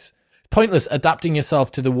any case. Pointless adapting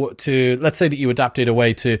yourself to let's say that you adapted a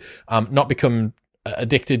way to not become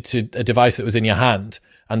addicted to a device that was in your hand,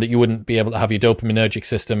 and that you wouldn't be able to have your dopaminergic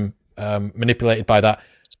system manipulated by that.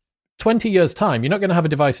 20 years' time, you're not going to have a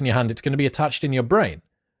device in your hand. It's going to be attached in your brain.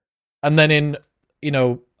 And then in,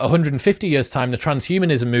 150 years' time, the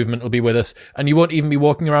transhumanism movement will be with us, and you won't even be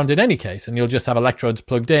walking around in any case. And you'll just have electrodes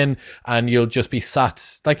plugged in, and you'll just be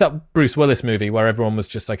sat like that Bruce Willis movie where everyone was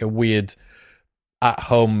just like a weird,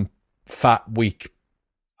 at-home, fat, weak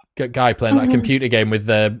guy playing like a computer game with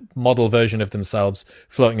their model version of themselves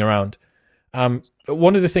floating around.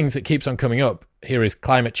 One of the things that keeps on coming up here is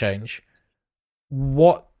climate change.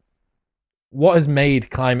 What has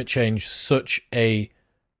made climate change such a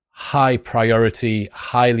high priority,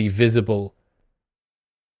 highly visible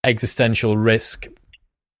existential risk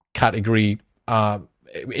category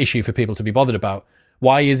issue for people to be bothered about?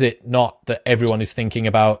 Why is it not that everyone is thinking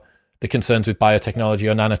about the concerns with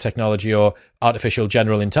biotechnology or nanotechnology or artificial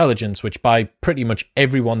general intelligence, which by pretty much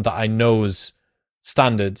everyone that I know's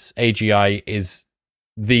standards, AGI is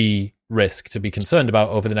the risk to be concerned about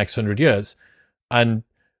over the next 100 years. And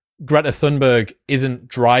Greta Thunberg isn't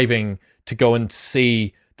driving to go and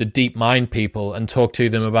see the deep mind people and talk to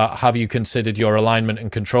them about, have you considered your alignment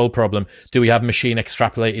and control problem? Do we have machine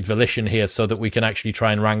extrapolated volition here so that we can actually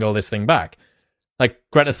try and wrangle this thing back? Like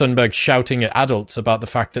Greta Thunberg shouting at adults about the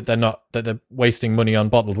fact that they're wasting money on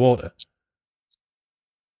bottled water.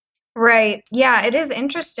 Right. Yeah, it is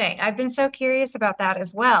interesting. I've been so curious about that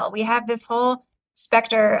as well. We have this whole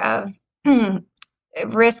specter of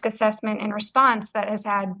risk assessment and response that has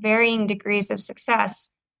had varying degrees of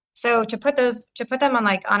success. So to put them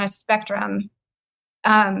on a spectrum,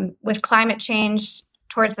 with climate change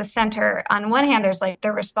towards the center, on one hand, there's like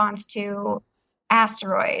the response to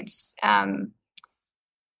asteroids.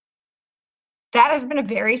 That has been a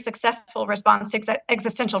very successful response to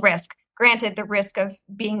existential risk. Granted, the risk of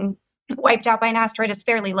being wiped out by an asteroid is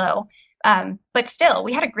fairly low, but still,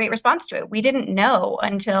 we had a great response to it. We didn't know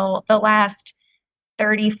until the last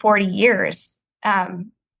 30, 40 years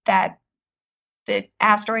that the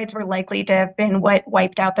asteroids were likely to have been what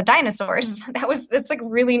wiped out the dinosaurs. It's like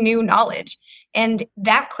really new knowledge. And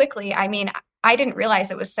that quickly, I mean, I didn't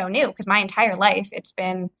realize it was so new because my entire life it's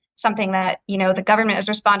been something that, the government has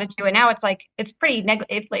responded to. And now it's like, it's pretty,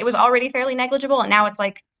 it was already fairly negligible. And now it's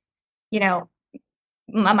like, a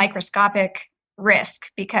microscopic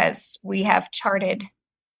risk because we have charted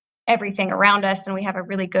everything around us and we have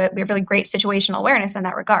really great situational awareness in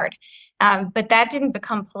that regard. But that didn't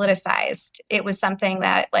become politicized. It was something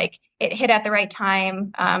that it hit at the right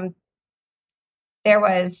time. there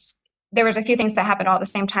was a few things that happened all at the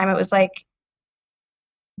same time. It was like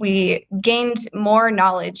we gained more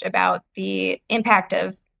knowledge about the impact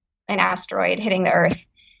of an asteroid hitting the Earth.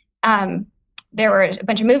 There were a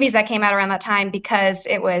bunch of movies that came out around that time because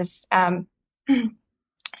it was a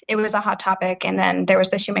hot topic. And then there was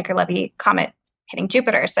the Shoemaker-Levy comet hitting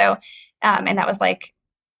Jupiter. So, and that was like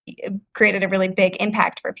created a really big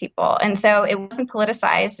impact for people. And so it wasn't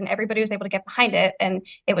politicized and everybody was able to get behind it and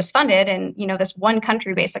it was funded. And, this one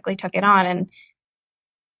country basically took it on and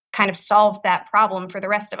kind of solved that problem for the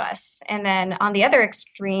rest of us. And then on the other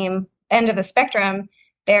extreme end of the spectrum,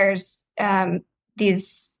 there's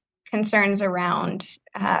these concerns around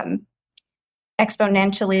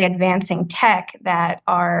exponentially advancing tech that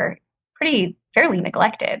are fairly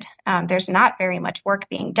neglected. There's not very much work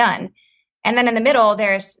being done. And then in the middle,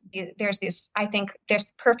 there's this, I think,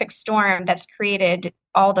 there's perfect storm that's created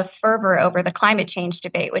all the fervor over the climate change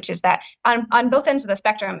debate, which is that on both ends of the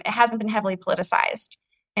spectrum, it hasn't been heavily politicized.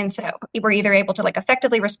 And so we're either able to like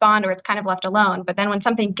effectively respond or it's kind of left alone. But then when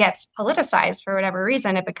something gets politicized for whatever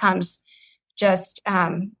reason, it becomes just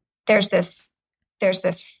there's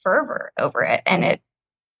this fervor over it, and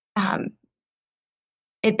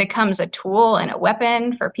it becomes a tool and a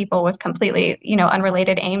weapon for people with completely,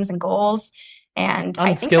 unrelated aims and goals. And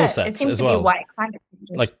I think skill that sets it seems as to well. be why climate change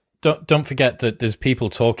is. Like, don't forget that there's people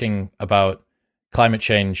talking about climate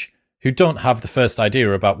change who don't have the first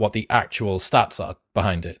idea about what the actual stats are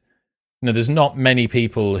behind it. There's not many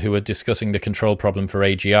people who are discussing the control problem for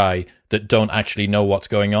AGI that don't actually know what's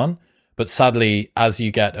going on. But sadly, as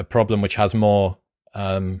you get a problem which has more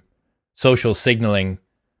social signaling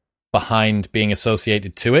behind being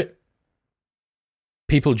associated to it,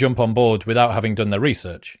 people jump on board without having done their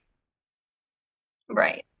research.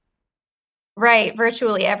 Right.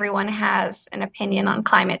 Virtually everyone has an opinion on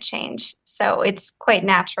climate change. So it's quite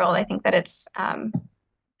natural. I think that it's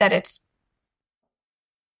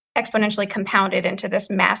exponentially compounded into this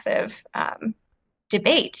massive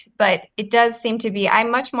debate. But it does seem to be,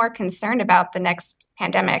 I'm much more concerned about the next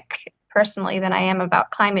pandemic personally than I am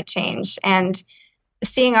about climate change. And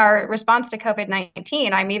seeing our response to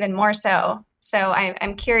COVID-19, I'm even more so. So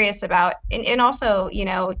I'm curious about, and also,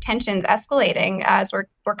 tensions escalating as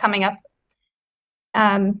we're coming up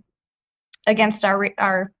against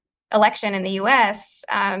our election in the U.S.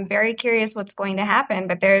 I'm very curious what's going to happen.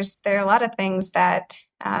 But there are a lot of things that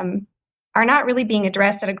are not really being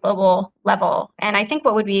addressed at a global level. And I think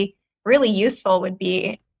what would be really useful would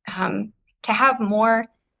be to have more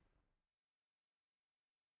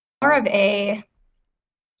of a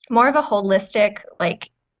holistic, like,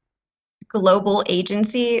 global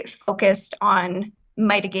agency focused on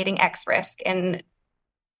mitigating X risk and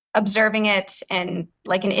observing it, and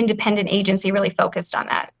like an independent agency really focused on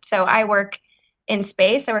that. So I work in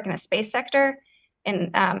space. I work in the space sector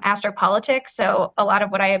in astropolitics. So a lot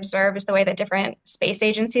of what I observe is the way that different space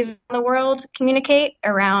agencies in the world communicate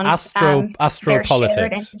around their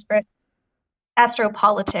shared and disparate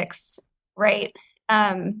astropolitics, right?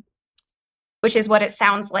 Which is what it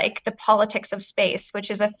sounds like, the politics of space,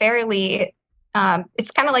 which is a fairly,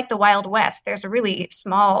 it's kind of like the Wild West. There's a really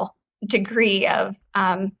small degree of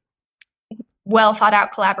well thought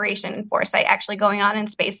out collaboration and foresight actually going on in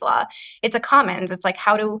space law. It's a commons. It's like,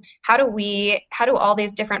 how do all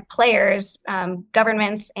these different players,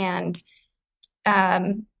 governments and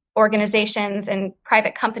organizations and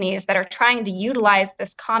private companies that are trying to utilize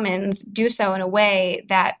this commons do so in a way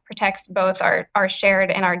that protects both our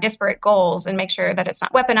shared and our disparate goals, and make sure that it's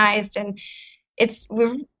not weaponized. And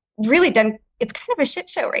we've really done, it's kind of a shit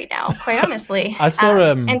show right now, quite honestly. I saw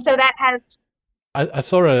and so that has I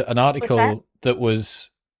saw an article that was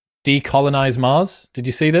Decolonize Mars. Did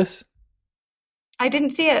you see this? I didn't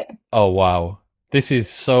see it. Oh wow, this is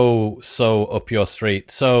so up your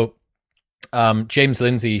street. So James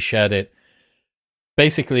Lindsay shared it.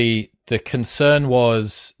 Basically, the concern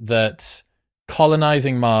was that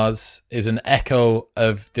colonizing Mars is an echo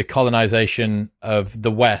of the colonization of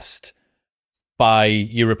the West by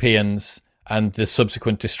Europeans and the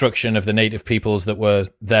subsequent destruction of the native peoples that were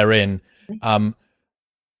therein.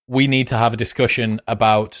 We need to have a discussion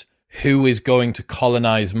about who is going to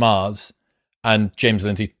colonize Mars. And James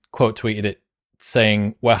Lindsay quote tweeted it,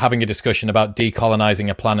 saying, we're having a discussion about decolonizing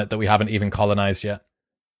a planet that we haven't even colonized yet.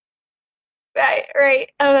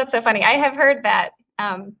 Right. Oh, that's so funny. I have heard that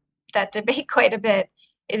debate quite a bit.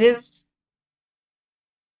 It's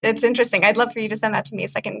interesting. I'd love for you to send that to me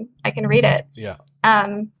so I can read it. Yeah.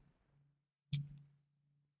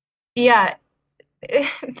 Yeah.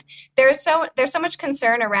 there's so much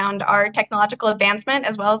concern around our technological advancement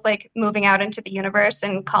as well as like moving out into the universe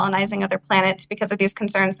and colonizing other planets because of these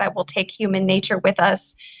concerns that we'll take human nature with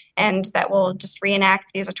us and that we'll just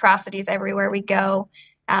reenact these atrocities everywhere we go.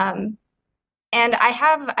 And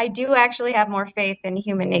I do actually have more faith in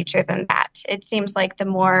human nature than that. It seems like the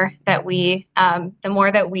more that we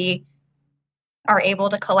are able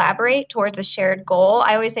to collaborate towards a shared goal.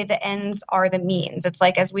 I always say the ends are the means. It's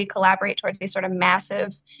like as we collaborate towards these sort of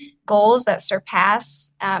massive goals that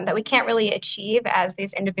surpass, that we can't really achieve as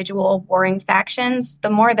these individual warring factions, the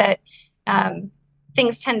more that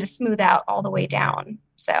things tend to smooth out all the way down.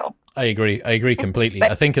 So I agree completely.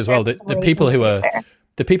 I think as well that the people who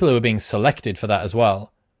are being selected for that as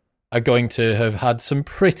well are going to have had some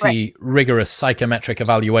pretty rigorous psychometric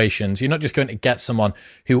evaluations. You're not just going to get someone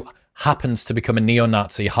who happens to become a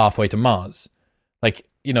neo-Nazi halfway to Mars. Like,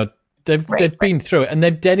 you know, they've been through it and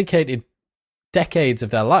they've dedicated decades of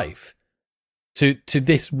their life to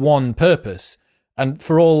this one purpose. And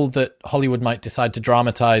for all that Hollywood might decide to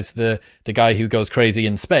dramatize the guy who goes crazy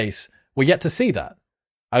in space, we're yet to see that.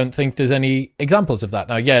 I don't think there's any examples of that.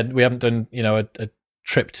 Now, yeah, we haven't done, you know, a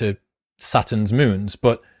trip to Saturn's moons,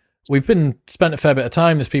 but we've spent a fair bit of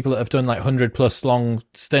time. There's people that have done like 100+ long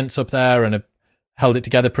stints up there and have held it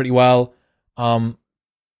together pretty well.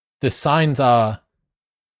 The signs are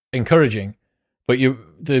encouraging, but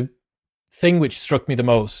the thing which struck me the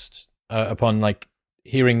most upon like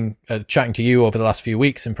chatting to you over the last few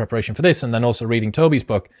weeks in preparation for this, and then also reading Toby's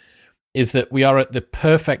book, is that we are at the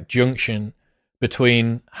perfect junction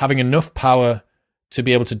between having enough power to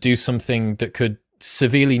be able to do something that could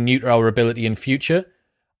severely neuter our ability in future,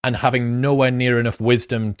 and having nowhere near enough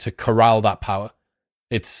wisdom to corral that power.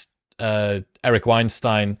 It's Eric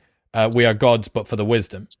Weinstein, we are gods, but for the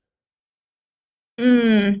wisdom.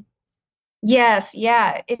 Yes,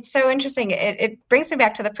 yeah. It's so interesting. It brings me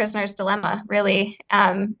back to the prisoner's dilemma, really.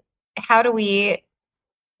 How do we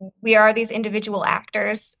are these individual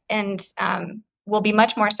actors, and we'll be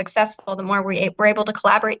much more successful the more we're able to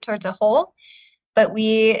collaborate towards a whole. But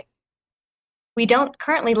we don't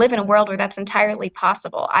currently live in a world where that's entirely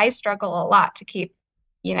possible. I struggle a lot to keep,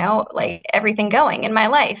 you know, like everything going in my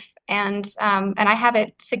life. And I have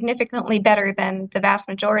it significantly better than the vast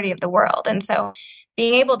majority of the world. And so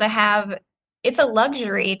being able to it's a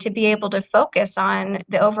luxury to be able to focus on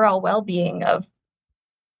the overall well-being of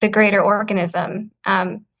the greater organism.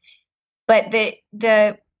 But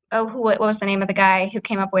what was the name of the guy who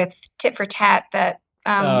came up with tit for tat, that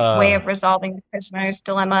way of resolving the prisoner's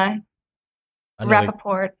dilemma?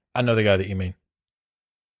 Rappaport. I know the guy that you mean.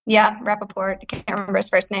 Yeah, Rappaport. I can't remember his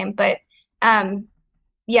first name, but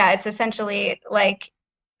yeah, it's essentially like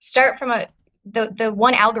start from the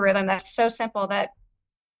one algorithm that's so simple that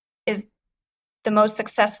is the most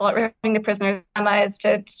successful at removing the prisoner's dilemma is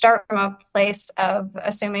to start from a place of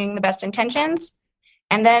assuming the best intentions,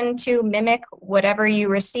 and then to mimic whatever you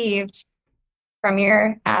received from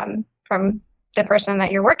from the person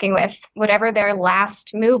that you're working with, whatever their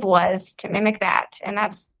last move was, to mimic that. And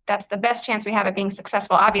that's the best chance we have of being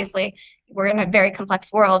successful. Obviously, we're in a very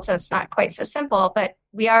complex world, so it's not quite so simple, but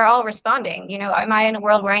we are all responding. You know, am I in a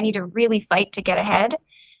world where I need to really fight to get ahead?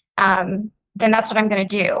 Then that's what I'm going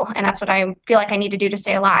to do. And that's what I feel like I need to do to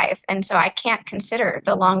stay alive. And so I can't consider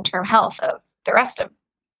the long-term health of the rest of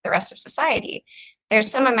society.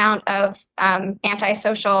 There's some amount of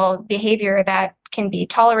antisocial behavior that can be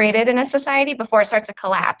tolerated in a society before it starts to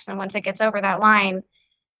collapse. And once it gets over that line,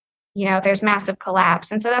 you know, there's massive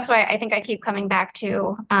collapse. And so that's why I think I keep coming back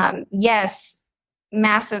to, yes,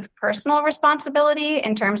 massive personal responsibility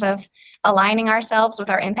in terms of aligning ourselves with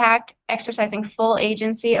our impact, exercising full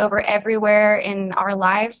agency over everywhere in our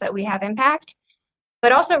lives that we have impact,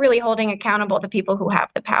 but also really holding accountable the people who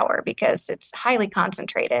have the power, because it's highly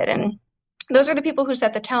concentrated. And those are the people who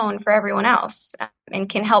set the tone for everyone else and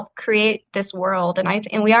can help create this world.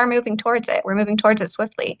 And we are moving towards it. We're moving towards it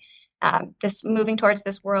swiftly. Moving towards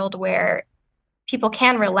this world where people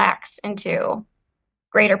can relax into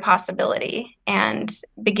greater possibility and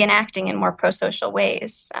begin acting in more pro-social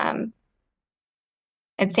ways.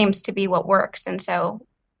 It seems to be what works. And so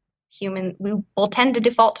we will tend to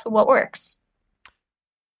default to what works.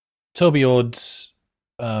 Toby Ord's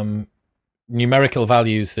numerical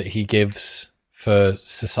values that he gives for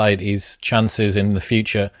society's chances in the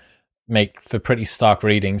future make for pretty stark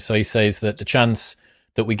reading. So he says that the chance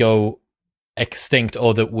that we go extinct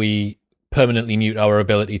or that we permanently mute our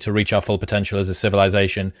ability to reach our full potential as a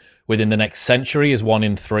civilization within the next century is 1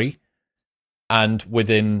 in 3, and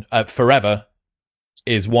within forever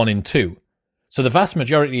is 1 in 2. So the vast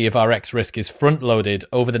majority of our X risk is front-loaded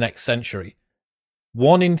over the next century.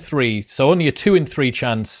 1 in 3, so only a 2 in 3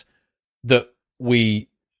 chance that we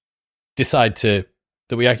decide that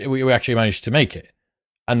we actually manage to make it,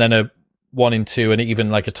 and then a 1 in 2, and even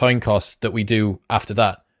like a coin cost that we do after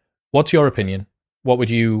that. What's your opinion? Where would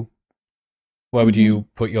you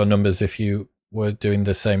put your numbers if you were doing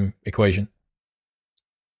the same equation?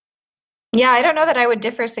 Yeah, I don't know that I would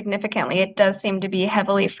differ significantly. It does seem to be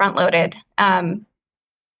heavily front-loaded.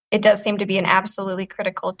 It does seem to be an absolutely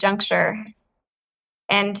critical juncture.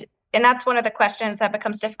 And that's one of the questions that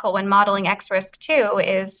becomes difficult when modeling X risk too,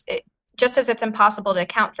 just as it's impossible to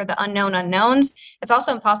account for the unknown unknowns, it's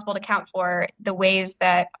also impossible to account for the ways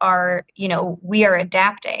that we are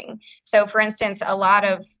adapting. So for instance, a lot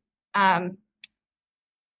of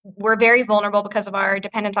we're very vulnerable because of our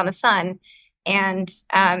dependence on the sun. And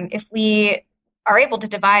if we are able to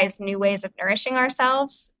devise new ways of nourishing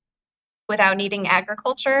ourselves without needing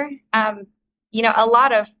agriculture, a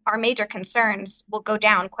lot of our major concerns will go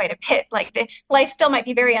down quite a bit. Like life still might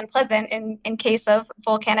be very unpleasant in case of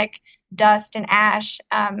volcanic dust and ash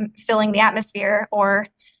filling the atmosphere or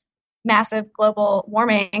massive global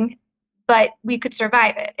warming, but we could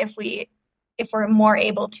survive it if we're more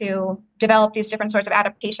able to develop these different sorts of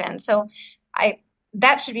adaptations. So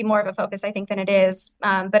that should be more of a focus, I think, than it is.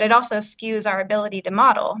 But it also skews our ability to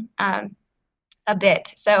model a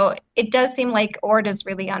bit. So it does seem like ORD is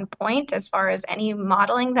really on point as far as any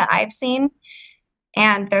modeling that I've seen.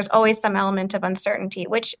 And there's always some element of uncertainty,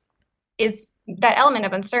 which is that element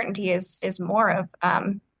of uncertainty is more of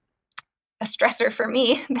a stressor for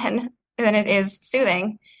me than it is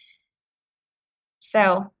soothing.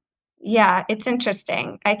 So yeah, it's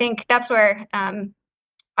interesting. I think that's where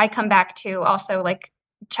I come back to also, like,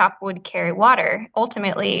 chop wood, carry water.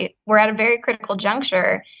 Ultimately, we're at a very critical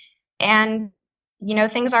juncture, and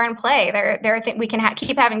things are in play. There are things we can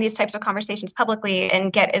keep having these types of conversations publicly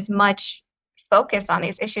and get as much focus on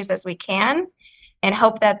these issues as we can, and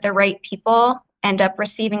hope that the right people end up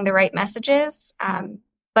receiving the right messages.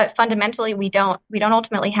 But fundamentally, we don't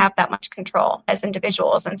ultimately have that much control as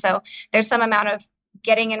individuals, and so there's some amount of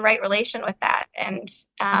getting in right relation with that and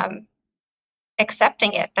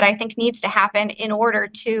accepting it that I think needs to happen in order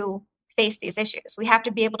to face these issues. We have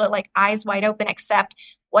to be able to, like, eyes wide open,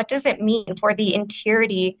 accept what does it mean for the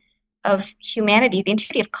entirety of humanity, the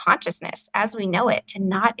entirety of consciousness as we know it, to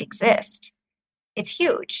not exist. It's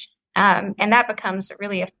huge. And that becomes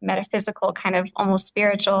really a metaphysical, kind of almost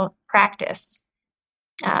spiritual practice.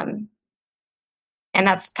 And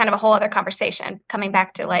that's kind of a whole other conversation, coming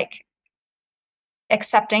back to, like,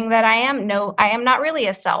 accepting that I am not really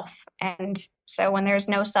a self. And so when there's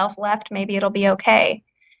no self left, maybe it'll be okay.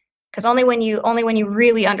 Because only when you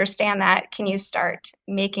really understand that can you start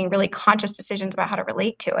making really conscious decisions about how to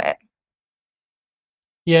relate to it.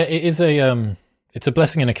 Yeah, it is it's a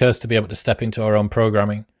blessing and a curse to be able to step into our own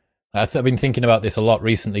programming. I've been thinking about this a lot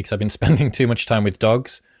recently because I've been spending too much time with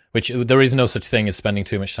dogs, which there is no such thing as spending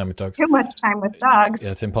too much time with dogs. Too much time with dogs.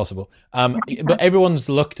 Yeah, it's impossible. But everyone's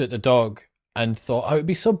looked at a dog and thought, oh, it'd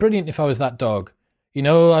be so brilliant if I was that dog.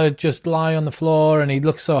 I'd just lie on the floor and he'd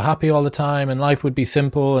look so happy all the time and life would be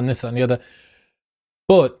simple and this, that, and the other.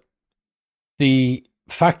 But the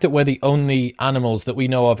fact that we're the only animals that we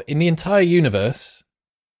know of in the entire universe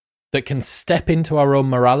that can step into our own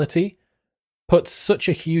morality puts such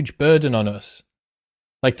a huge burden on us.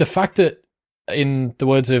 Like the fact that, in the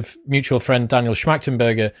words of mutual friend Daniel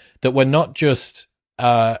Schmachtenberger, that we're not just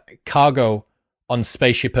cargo on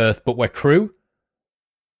Spaceship Earth, but we're crew.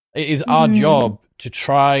 It is our job to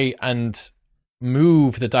try and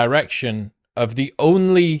move the direction of the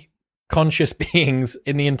only conscious beings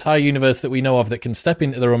in the entire universe that we know of that can step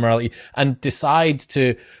into their own morality and decide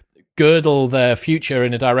to girdle their future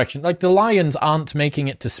in a direction. Like, the lions aren't making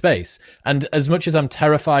it to space. And as much as I'm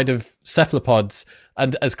terrified of cephalopods,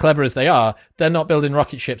 and as clever as they are, they're not building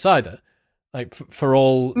rocket ships either. Like, for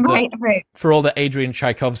all that Adrian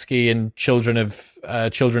Tchaikovsky and Children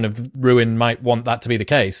of Ruin might want that to be the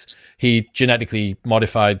case, he genetically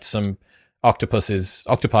modified some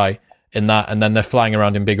octopi in that, and then they're flying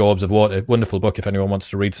around in big orbs of water. Wonderful book if anyone wants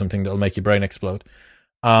to read something that'll make your brain explode.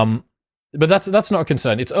 But that's not a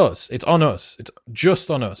concern. It's us. It's on us. It's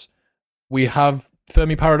just on us. We have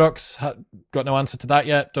Fermi paradox. Got no answer to that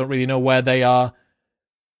yet. Don't really know where they are.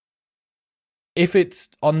 If it's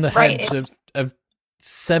on the heads of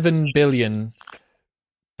 7 billion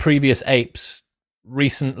previous apes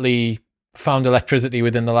recently found electricity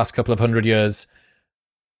within the last couple of 100 years,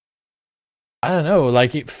 I don't know,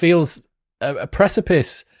 like, it feels a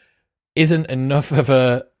precipice isn't enough of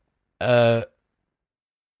a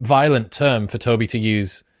violent term for Toby to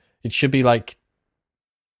use. It should be like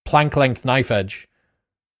plank length knife edge.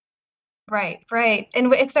 Right, right.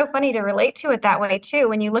 And it's so funny to relate to it that way too.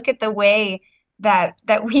 When you look at the way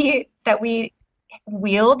that we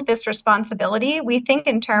wield this responsibility, we think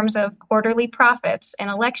in terms of quarterly profits and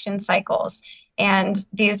election cycles and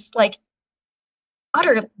these like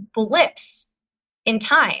utter blips in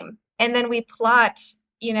time. And then we plot,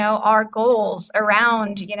 our goals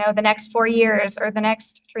around, the next 4 years or the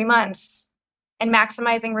next 3 months and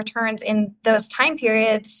maximizing returns in those time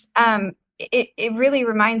periods. It really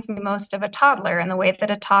reminds me most of a toddler and the way that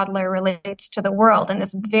a toddler relates to the world and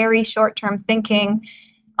this very short-term thinking,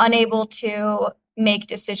 unable to make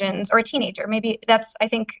decisions, or a teenager. Maybe that's, I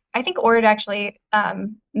think Ord actually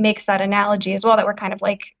makes that analogy as well, that we're kind of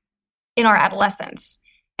like in our adolescence,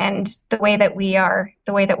 and the way that we're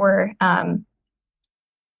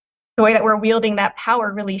wielding that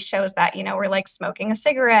power really shows that, we're like smoking a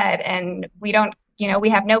cigarette and we don't, we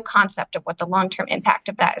have no concept of what the long-term impact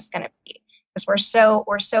of that is going to be, because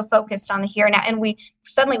we're so focused on the here and now, and we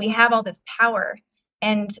have all this power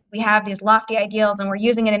and we have these lofty ideals and we're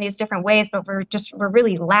using it in these different ways, but we're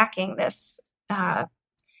really lacking this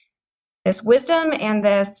wisdom and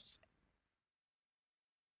this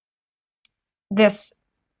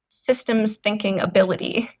systems thinking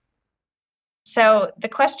ability. So the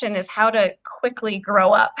question is how to quickly grow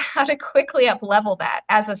up, how to quickly up level that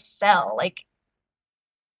as a cell, like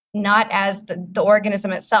not as the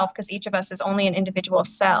organism itself, because each of us is only an individual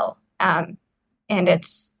cell. And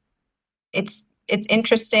it's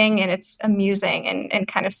interesting and it's amusing and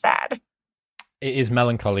kind of sad. It is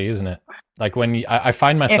melancholy, isn't it? Like when I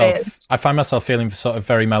find myself feeling sort of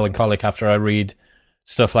very melancholic after I read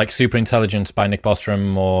stuff like Superintelligence by Nick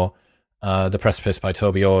Bostrom or The Precipice by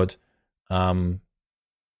Toby Ord.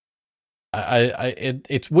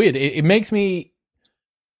 It's weird. It makes me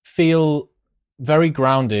feel very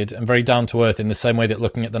grounded and very down to earth in the same way that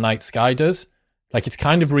looking at the night sky does. Like it's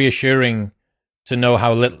kind of reassuring to know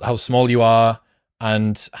how small you are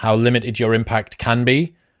and how limited your impact can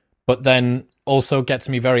be, but then also gets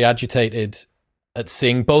me very agitated at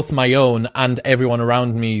seeing both my own and everyone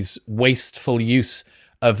around me's wasteful use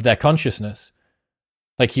of their consciousness.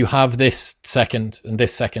 Like you have this second and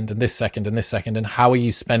this second and this second and this second, and how are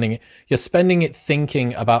you spending it? You're spending it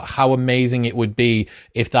thinking about how amazing it would be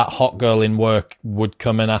if that hot girl in work would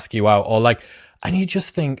come and ask you out, or like, and you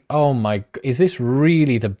just think, oh my, is this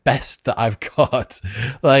really the best that I've got?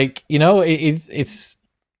 Like, it's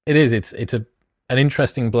an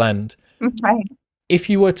interesting blend. Right. If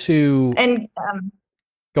you were to, and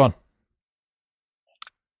go on.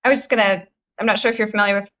 I'm not sure if you're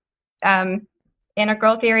familiar with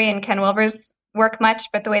integral theory and Ken Wilber's work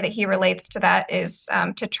much, but the way that he relates to that is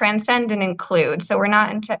to transcend and include. So we're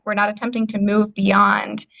not attempting to move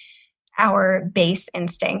beyond our base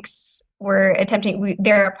instincts.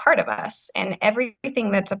 They're a part of us, and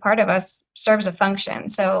everything that's a part of us serves a function.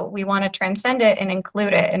 So we want to transcend it and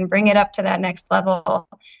include it and bring it up to that next level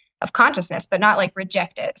of consciousness, but not like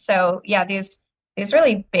reject it. So yeah, these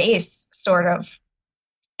really base sort of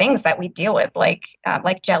things that we deal with, like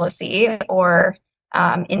jealousy or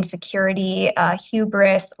insecurity,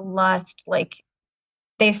 hubris, lust, like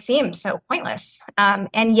they seem so pointless,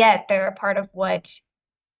 and yet they're a part of what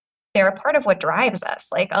drives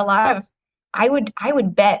us. Like I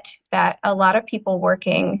would bet that a lot of people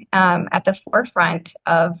working at the forefront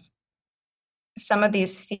of some of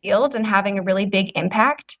these fields and having a really big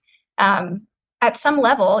impact, at some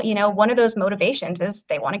level, one of those motivations is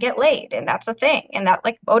they want to get laid, and that's a thing. And that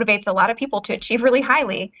like motivates a lot of people to achieve really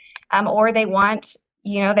highly, or they want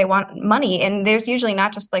money. And there's usually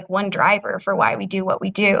not just like one driver for why we do what we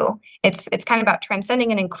do. It's kind of about transcending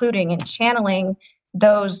and including and channeling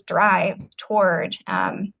those drives toward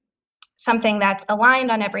something that's aligned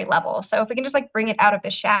on every level. So if we can just like bring it out of the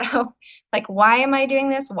shadow, like, why am I doing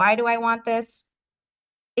this? Why do I want this?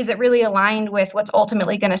 Is it really aligned with what's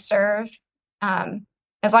ultimately going to serve?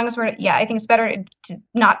 As long as I think it's better to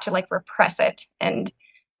not to like repress it and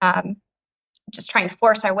just try and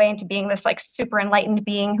force our way into being this like super enlightened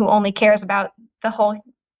being who only cares about the whole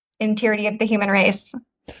entirety of the human race.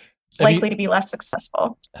 It's likely to be less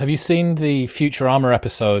successful. Have you seen the Futurama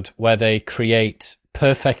episode where they create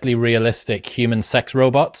perfectly realistic human sex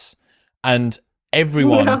robots and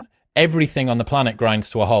everything on the planet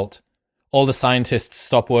grinds to a halt? All the scientists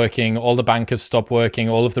stop working, all the bankers stop working,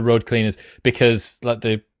 all of the road cleaners, because like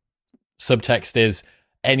the subtext is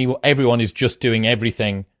everyone is just doing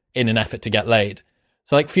everything in an effort to get laid.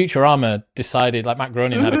 So like Futurama decided, like Matt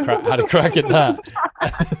Groening had a crack at that.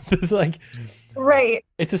 It's like, right.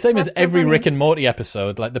 It's the same as every Rick and Morty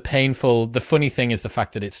episode. Like the funny thing is the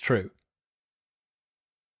fact that it's true.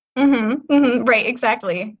 Mm-hmm, mm-hmm, right,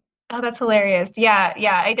 exactly. Oh, that's hilarious. Yeah,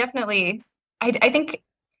 yeah. I think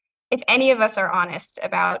if any of us are honest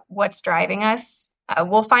about what's driving us,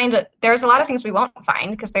 we'll find that there's a lot of things we won't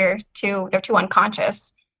find because they're too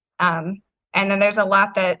unconscious. And then there's a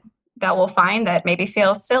lot that we'll find that maybe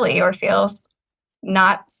feels silly or feels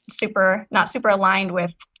not super aligned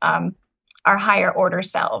with our higher order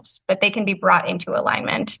selves, but they can be brought into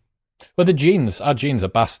alignment. Well, our genes are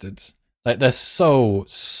bastards. Like they're so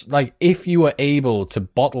like if you were able to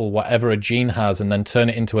bottle whatever a gene has and then turn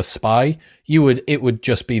it into a spy, it would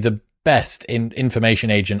just be the best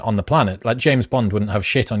information agent on the planet. Like James Bond wouldn't have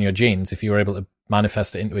shit on your genes if you were able to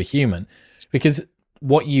manifest it into a human, because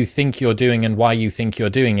what you think you're doing and why you think you're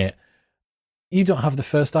doing it, you don't have the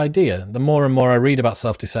first idea. The more and more I read about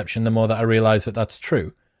self-deception, the more that I realize that that's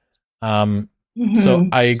true. So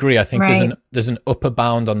I agree. I think Right. there's an upper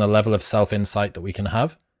bound on the level of self-insight that we can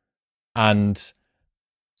have. And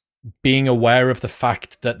being aware of the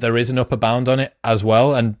fact that there is an upper bound on it as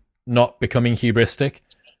well, and not becoming hubristic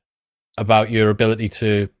about your ability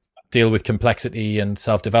to deal with complexity and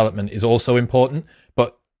self-development is also important.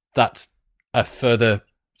 But that's a further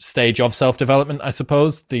stage of self-development, I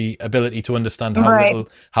suppose, the ability to understand Right.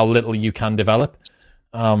 how little you can develop.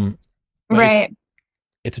 But Right.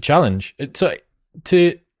 it's a challenge. So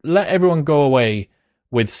to let everyone go away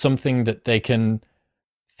with something that they can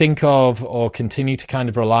think of or continue to kind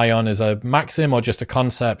of rely on as a maxim or just a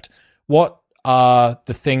concept, what are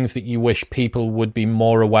the things that you wish people would be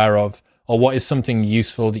more aware of, or what is something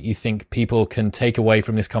useful that you think people can take away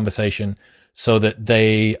from this conversation so that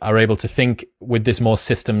they are able to think with this more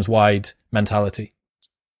systems-wide mentality?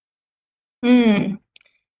 I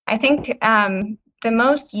think the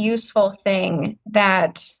most useful thing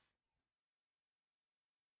that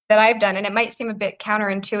I've done, and it might seem a bit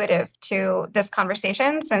counterintuitive to this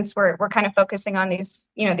conversation since we're kind of focusing on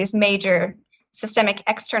these major systemic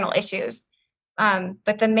external issues.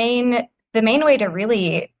 But the main way to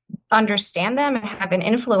really understand them and have an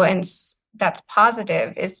influence that's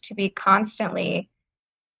positive is to be constantly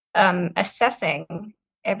assessing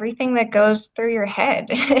everything that goes through your head,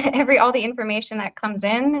 all the information that comes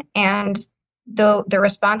in, and the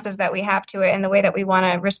responses that we have to it, and the way that we want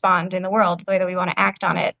to respond in the world, the way that we want to act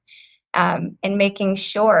on it, and making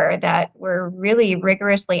sure that we're really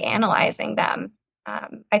rigorously analyzing them.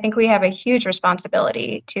 I think we have a huge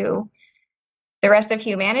responsibility to the rest of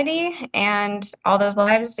humanity and all those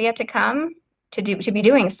lives yet to come to be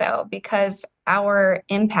doing so, because our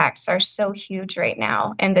impacts are so huge right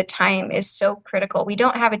now and the time is so critical. We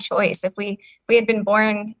don't have a choice. If we had been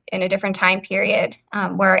born in a different time period,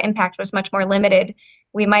 where our impact was much more limited,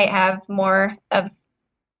 we might have more of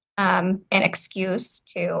an excuse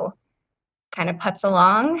to kind of putz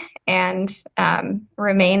along and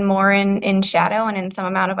remain more in shadow and in some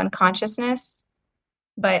amount of unconsciousness.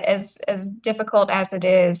 But as difficult as it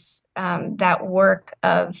is, that work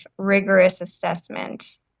of rigorous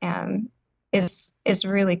assessment is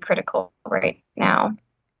really critical right now.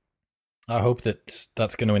 I hope that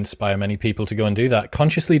that's going to inspire many people to go and do that.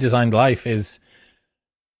 Consciously designed life is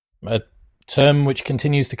a term which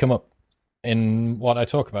continues to come up in what I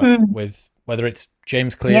talk about, with whether it's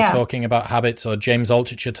James Clear talking about habits, or James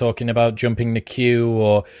Altucher talking about jumping the queue,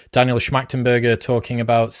 or Daniel Schmachtenberger talking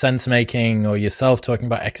about sense making, or yourself talking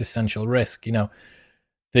about existential risk. You know,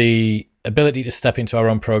 the ability to step into our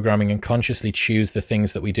own programming and consciously choose the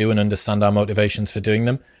things that we do and understand our motivations for doing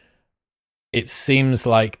them. It seems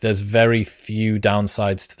like there's very few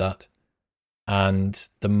downsides to that. And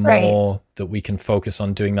the more that we can focus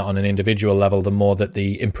on doing that on an individual level, the more that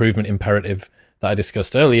the improvement imperative that I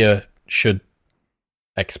discussed earlier should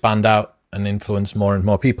expand out and influence more and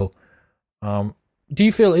more people. Do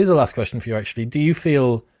you feel, here's the last question for you actually, do you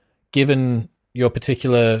feel, given your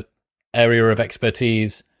particular area of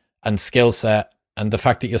expertise and skill set and the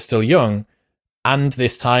fact that you're still young and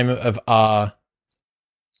this time of our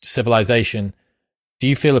civilization, do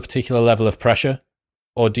you feel a particular level of pressure?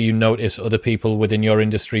 Or do you notice other people within your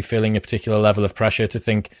industry feeling a particular level of pressure to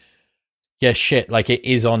think, yeah, shit, like it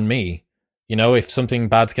is on me? You know, if something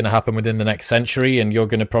bad's going to happen within the next century and you're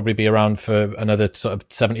going to probably be around for another sort of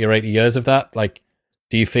 70 or 80 years of that, like,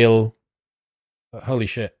 do you feel, holy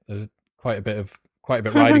shit, there's quite a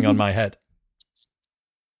bit riding on my head?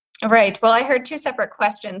 Right. Well, I heard two separate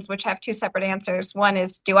questions, which have two separate answers. One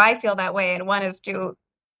is, do I feel that way? And one is, do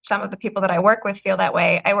some of the people that I work with feel that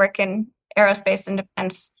way? I work in aerospace and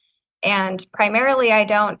defense, and primarily I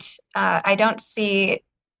don't see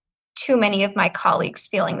too many of my colleagues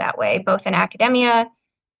feeling that way, both in academia,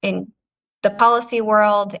 in the policy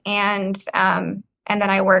world, and then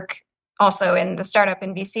I work also in the startup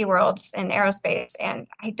and VC worlds in aerospace, and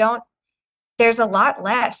there's a lot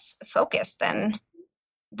less focus than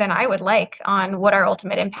I would like on what our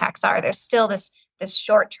ultimate impacts are. There's still this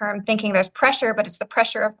short-term thinking. There's pressure, but it's the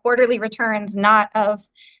pressure of quarterly returns, not of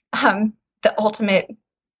the ultimate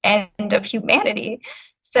end of humanity.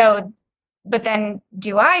 So, but then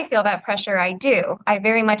do I feel that pressure? I do. I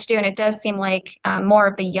very much do. And it does seem like more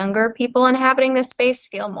of the younger people inhabiting this space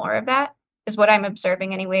feel more of that, is what I'm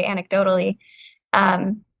observing anyway, anecdotally.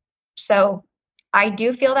 So I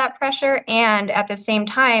do feel that pressure. And at the same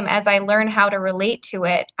time, as I learn how to relate to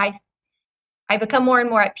it, I become more and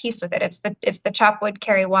more at peace with it. It's the chop wood,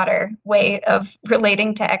 carry water way of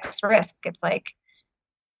relating to X risk. It's like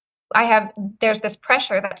there's this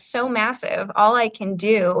pressure that's so massive. All I can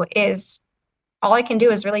do is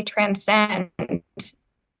really transcend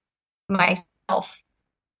myself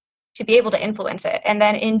to be able to influence it. And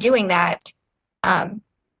then in doing that,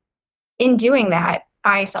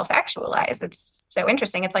 I self-actualize. It's so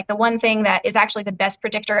interesting. It's like the one thing that is actually the best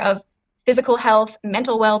predictor of physical health,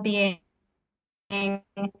 mental well-being,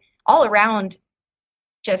 all around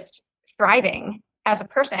just thriving as a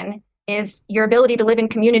person is your ability to live in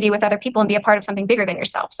community with other people and be a part of something bigger than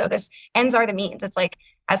yourself. So this ends are the means. It's like,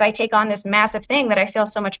 as I take on this massive thing that I feel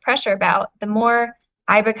so much pressure about, the more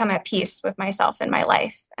I become at peace with myself and my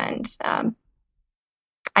life. And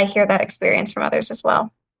I hear that experience from others as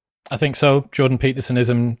well. I think so. Jordan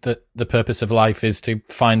Petersonism, that the purpose of life is to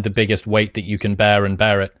find the biggest weight that you can bear and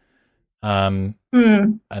bear it. And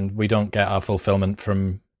we don't get our fulfillment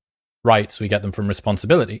from rights, we get them from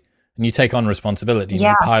responsibility. And you take on responsibility and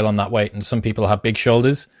you pile on that weight. And some people have big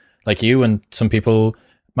shoulders like you, and some people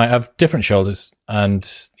might have different shoulders. And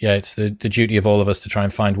yeah, it's the duty of all of us to try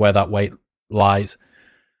and find where that weight lies.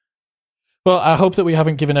 Well, I hope that we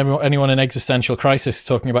haven't given anyone an existential crisis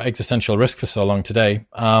talking about existential risk for so long today.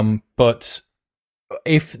 But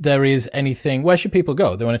if there is anything, where should people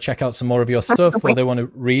go? They want to check out some more of your stuff, or they want to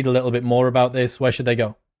read a little bit more about this. Where should they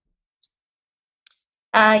go?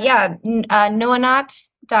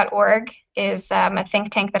 Noanaut.org is a think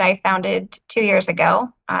tank that I founded 2 years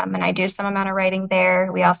ago. And I do some amount of writing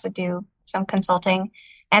there. We also do some consulting.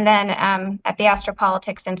 And then at the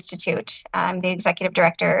Astropolitics Institute, I'm the executive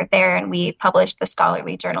director there, and we publish the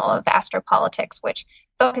Scholarly Journal of Astropolitics, which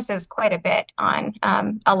focuses quite a bit on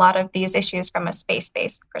a lot of these issues from a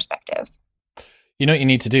space-based perspective. You know what you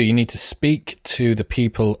need to do? You need to speak to the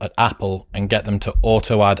people at Apple and get them to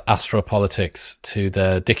auto-add astropolitics to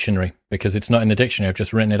their dictionary, because it's not in the dictionary. I've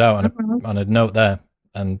just written it out on a note there.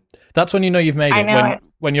 And that's when you know you've made it.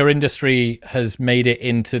 When your industry has made it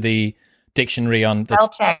into the dictionary on the spell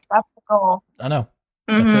check. That's the goal. I know.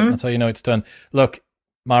 That's it. That's how you know it's done. Look,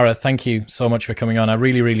 Mara, thank you so much for coming on. I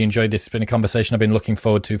really, really enjoyed this. It's been a conversation I've been looking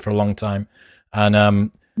forward to for a long time. And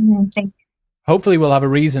thank you. Hopefully we'll have a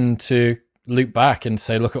reason to loop back and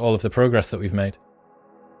say, look at all of the progress that we've made.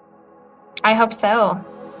 I hope so.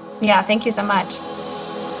 Yeah, thank you so much.